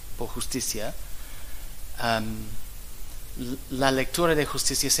por justicia, la lectura de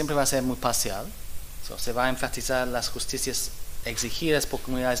justicia siempre va a ser muy parcial. Se va a enfatizar las justicias exigidas por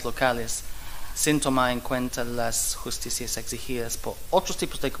comunidades locales sin tomar en cuenta las justicias exigidas por otros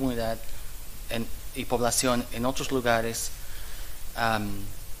tipos de comunidad y población en otros lugares,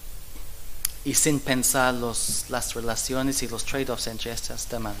 y sin pensar las relaciones y los trade-offs entre estas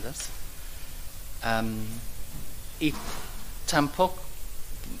demandas. Y tampoco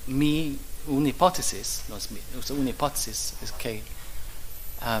una hipótesis es que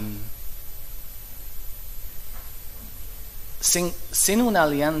sin una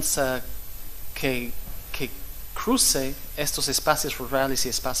alianza que cruce estos espacios rurales y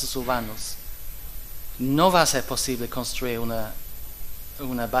espacios urbanos, no va a ser posible construir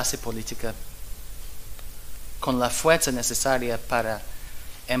una base política con la fuerza necesaria para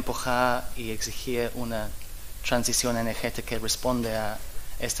empujar y exigir una transición energética que responde a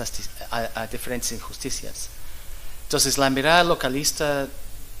diferentes injusticias. Entonces, la mirada localista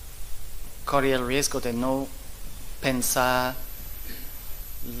corre el riesgo de no pensar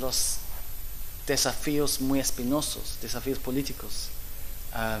los desafíos muy espinosos, desafíos políticos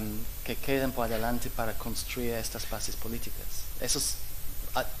que quedan por adelante para construir estas bases políticas.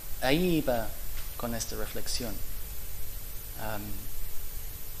 Ahí iba con esta reflexión.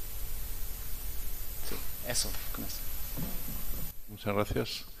 Sí, eso, con eso. Muchas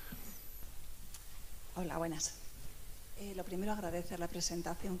gracias. Hola, buenas. Lo primero, agradecer la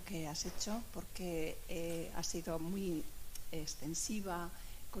presentación que has hecho porque ha sido muy extensiva,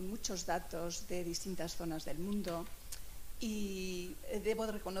 con muchos datos de distintas zonas del mundo, y debo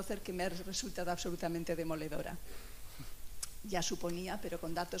reconocer que me ha resultado absolutamente demoledora. Ya suponía, pero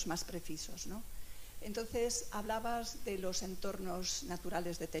con datos más precisos, ¿no? Entonces, hablabas de los entornos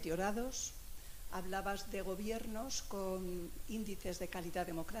naturales deteriorados, hablabas de gobiernos con índices de calidad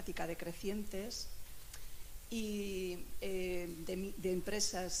democrática decrecientes, y de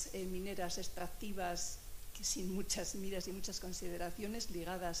empresas mineras extractivas sin muchas miras y muchas consideraciones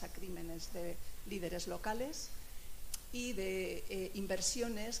ligadas a crímenes de líderes locales y de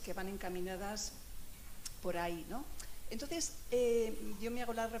inversiones que van encaminadas por ahí, ¿no? Entonces, yo me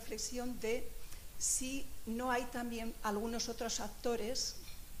hago la reflexión de si no hay también algunos otros actores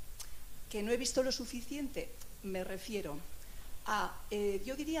que no he visto lo suficiente. Me refiero a,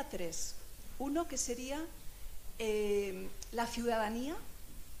 yo diría tres. Uno que sería la ciudadanía,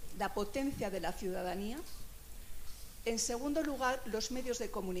 la potencia de la ciudadanía. En segundo lugar, los medios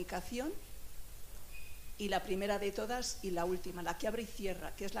de comunicación. Y la primera de todas y la última, la que abre y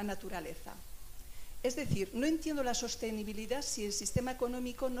cierra, que es la naturaleza. Es decir, no entiendo la sostenibilidad si el sistema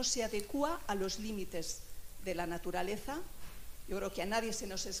económico no se adecúa a los límites de la naturaleza. Yo creo que a nadie se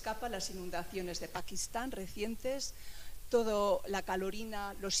nos escapa las inundaciones de Pakistán recientes, toda la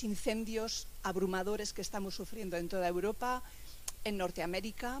calorina, los incendios abrumadores que estamos sufriendo en toda Europa, en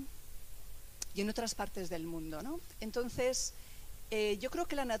Norteamérica y en otras partes del mundo, ¿no? Entonces, yo creo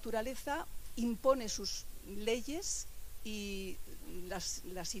que la naturaleza impone sus leyes y las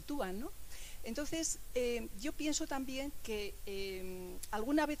sitúa, ¿no? Entonces, yo pienso también que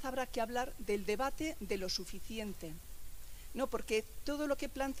alguna vez habrá que hablar del debate de lo suficiente, ¿no? Porque todo lo que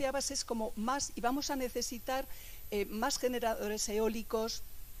planteabas es como más, y vamos a necesitar más generadores eólicos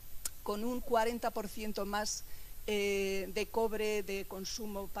con un 40% más de cobre de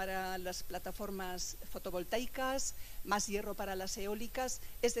consumo para las plataformas fotovoltaicas, más hierro para las eólicas.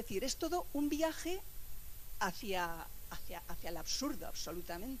 Es decir, es todo un viaje hacia el absurdo,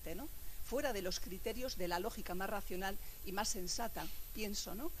 absolutamente, ¿no? Fuera de los criterios de la lógica más racional y más sensata,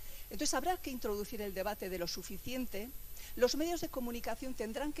 pienso, ¿no? Entonces habrá que introducir el debate de lo suficiente. Los medios de comunicación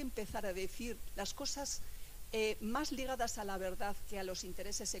tendrán que empezar a decir las cosas más ligadas a la verdad que a los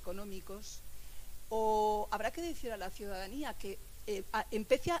intereses económicos, o habrá que decir a la ciudadanía que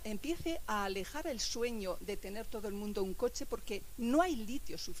empiece a alejar el sueño de tener todo el mundo un coche porque no hay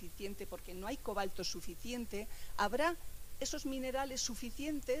litio suficiente, porque no hay cobalto suficiente. Habrá esos minerales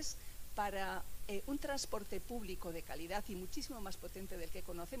suficientes para un transporte público de calidad y muchísimo más potente del que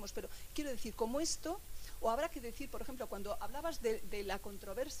conocemos. Pero quiero decir, como esto, o habrá que decir, por ejemplo, cuando hablabas de la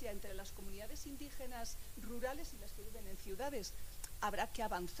controversia entre las comunidades indígenas rurales y las que viven en ciudades, habrá que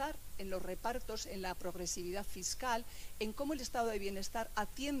avanzar en los repartos, en la progresividad fiscal, en cómo el estado de bienestar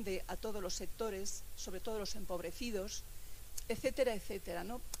atiende a todos los sectores, sobre todo los empobrecidos, etcétera, etcétera,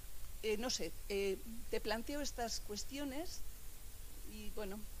 ¿no? No sé, te planteo estas cuestiones y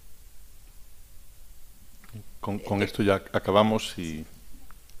bueno. Con esto ya acabamos y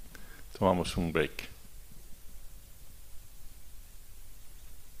tomamos un break.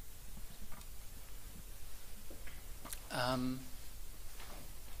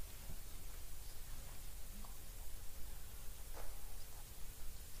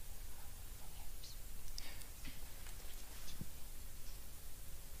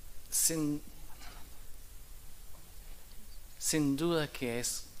 Sin duda que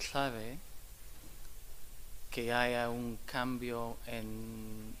es clave que haya un cambio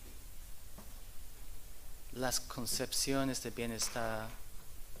en las concepciones de bienestar,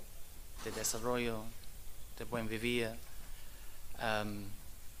 de desarrollo, de buen vivir,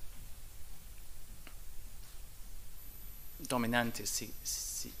 dominantes,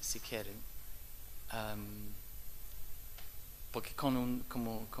 si quieren. Porque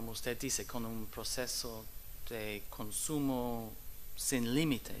como usted dice, con un proceso de consumo sin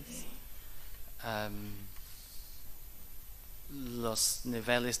límites, los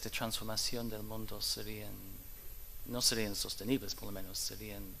niveles de transformación del mundo no serían sostenibles, por lo menos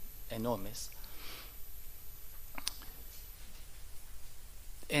serían enormes.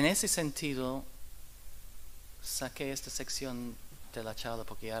 En ese sentido, saqué esta sección de la charla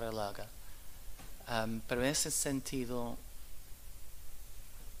porque ya era larga, pero en ese sentido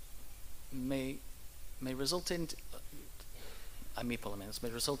me resulta, a mí por lo menos, me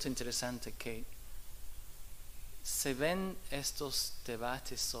resulta interesante que se ven estos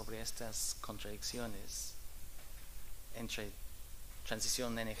debates sobre estas contradicciones entre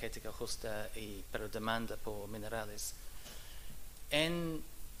transición energética justa pero demanda por minerales en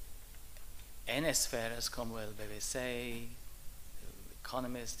esferas como el BBC, el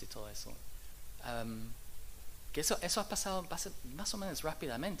Economist y todo eso. Que eso ha pasado más o menos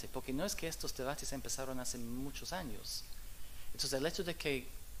rápidamente, porque no es que estos debates empezaron hace muchos años. Entonces el hecho de que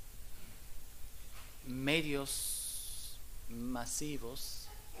medios masivos,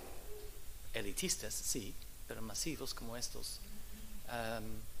 elitistas, sí, pero masivos como estos,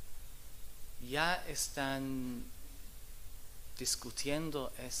 ya están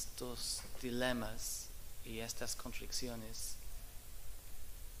discutiendo estos dilemas y estas contradicciones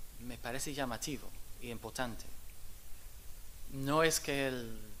me parece llamativo y importante. No es que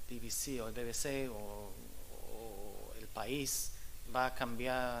el BBC o el BBC o el país va a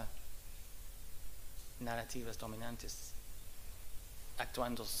cambiar narrativas dominantes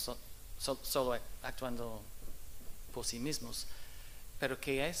actuando solo actuando por sí mismos, pero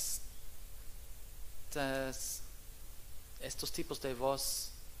que estos tipos de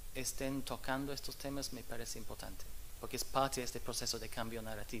voz estén tocando estos temas me parece importante, porque es parte de este proceso de cambio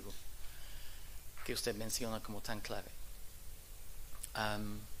narrativo que usted menciona como tan clave.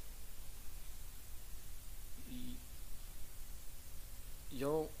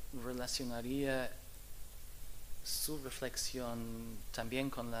 Yo relacionaría su reflexión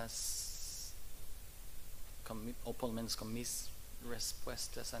también o por lo menos con mis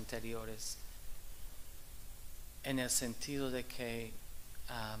respuestas anteriores, en el sentido de que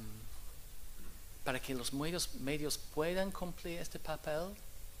para que los medios puedan cumplir este papel,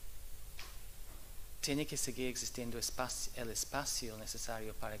 tiene que seguir existiendo el espacio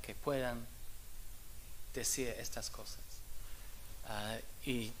necesario para que puedan decir estas cosas.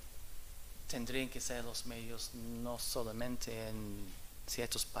 Y tendrían que ser los medios no solamente en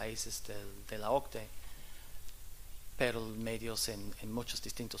ciertos países de la OCDE, pero medios en muchos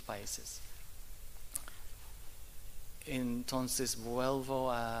distintos países. Entonces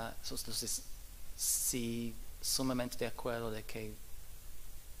vuelvo a... Entonces, sí, sumamente de acuerdo de que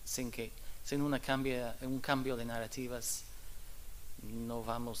sin un cambio de narrativas no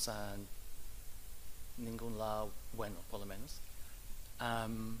vamos a ningún lado bueno, por lo menos.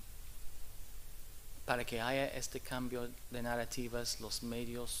 Para que haya este cambio de narrativas, los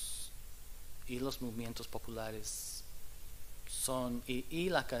medios y los movimientos populares y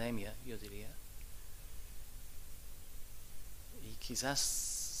la academia, yo diría, y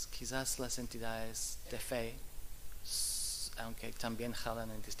quizás las entidades de fe, aunque también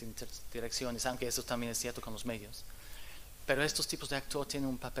jalan en distintas direcciones, aunque eso también es cierto con los medios, pero estos tipos de actores tienen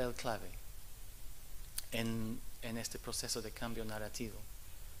un papel clave en este proceso de cambio narrativo.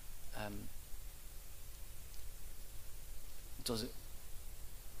 Entonces,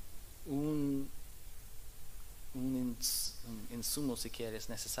 un insumo, si quieres,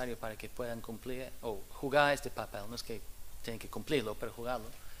 necesario para que puedan cumplir o jugar este papel, no es que tienen que cumplirlo, pero jugarlo,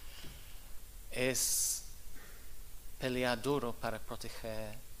 es pelear duro para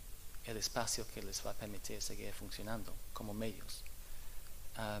proteger el espacio que les va a permitir seguir funcionando como medios.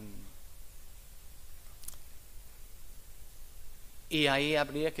 Y ahí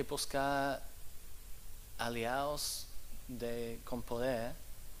habría que buscar aliados con poder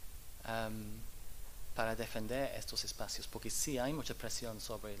para defender estos espacios, porque sí hay mucha presión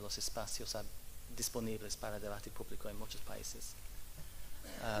sobre los espacios disponibles para debate público en muchos países.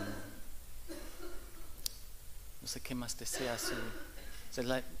 No sé qué más desea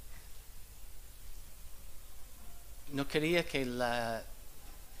no quería que la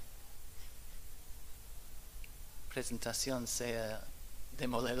presentación sea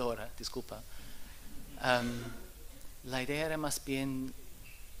demoledora, disculpa. La idea era más bien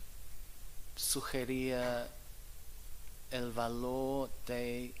sugerir el valor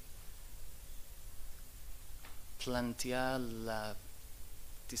de plantear la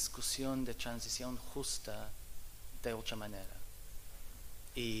discusión de transición justa de otra manera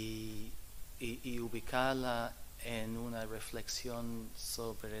y ubicarla en una reflexión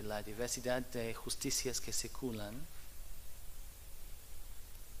sobre la diversidad de justicias que circulan,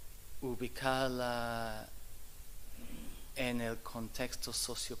 ubicarla en el contexto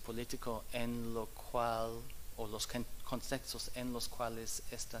sociopolítico en lo cual, o los contextos en los cuales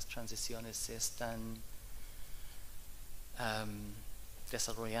estas transiciones se están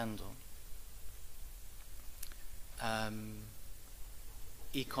desarrollando.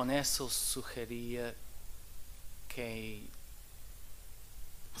 Y con eso sugería que,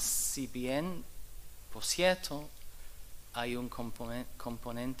 si bien, por cierto, hay un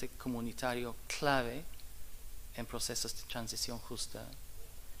componente comunitario clave en procesos de transición justa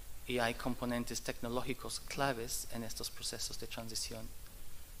y hay componentes tecnológicos claves en estos procesos de transición,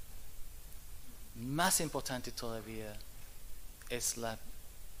 más importante todavía es la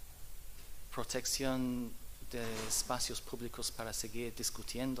protección de espacios públicos para seguir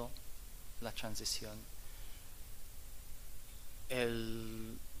discutiendo la transición,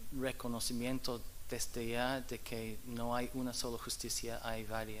 el reconocimiento desde ya de que no hay una sola justicia, hay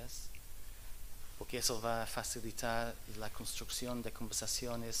varias, porque eso va a facilitar la construcción de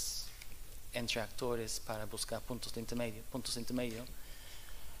conversaciones entre actores para buscar puntos intermedios.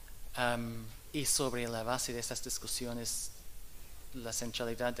 Y sobre la base de estas discusiones, la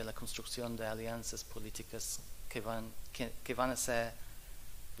centralidad de la construcción de alianzas políticas que van a ser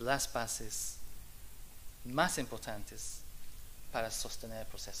las bases más importantes para sostener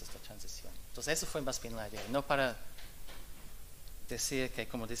procesos de transición. Entonces, eso fue más bien la idea, no para decir que,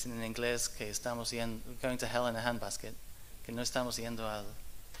 como dicen en inglés, que estamos yendo, going to hell in a handbasket, que no estamos yendo al...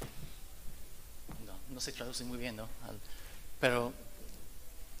 No se traduce muy bien, ¿no? Pero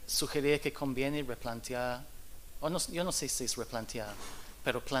sugería que conviene replantear, yo no sé si es replantear,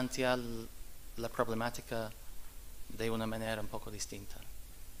 pero plantear la problemática de una manera un poco distinta.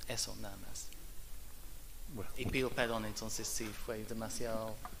 Eso, nada más. Bueno, y pido perdón entonces si fue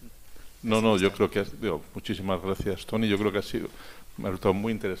demasiado... No, yo creo que muchísimas gracias, Tony. Yo creo que me ha resultado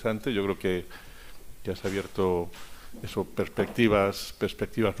muy interesante. Yo creo que has abierto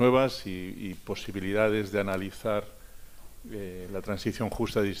perspectivas nuevas y posibilidades de analizar la transición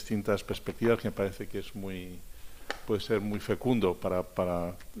justa de distintas perspectivas, que me parece que puede ser muy fecundo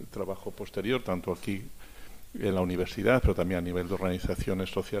para el trabajo posterior, tanto aquí en la universidad, pero también a nivel de organizaciones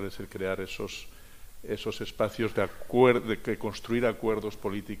sociales, el crear esos espacios de construir acuerdos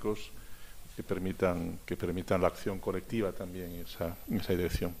políticos que permitan la acción colectiva también en esa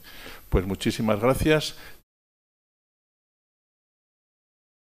dirección. Pues muchísimas gracias.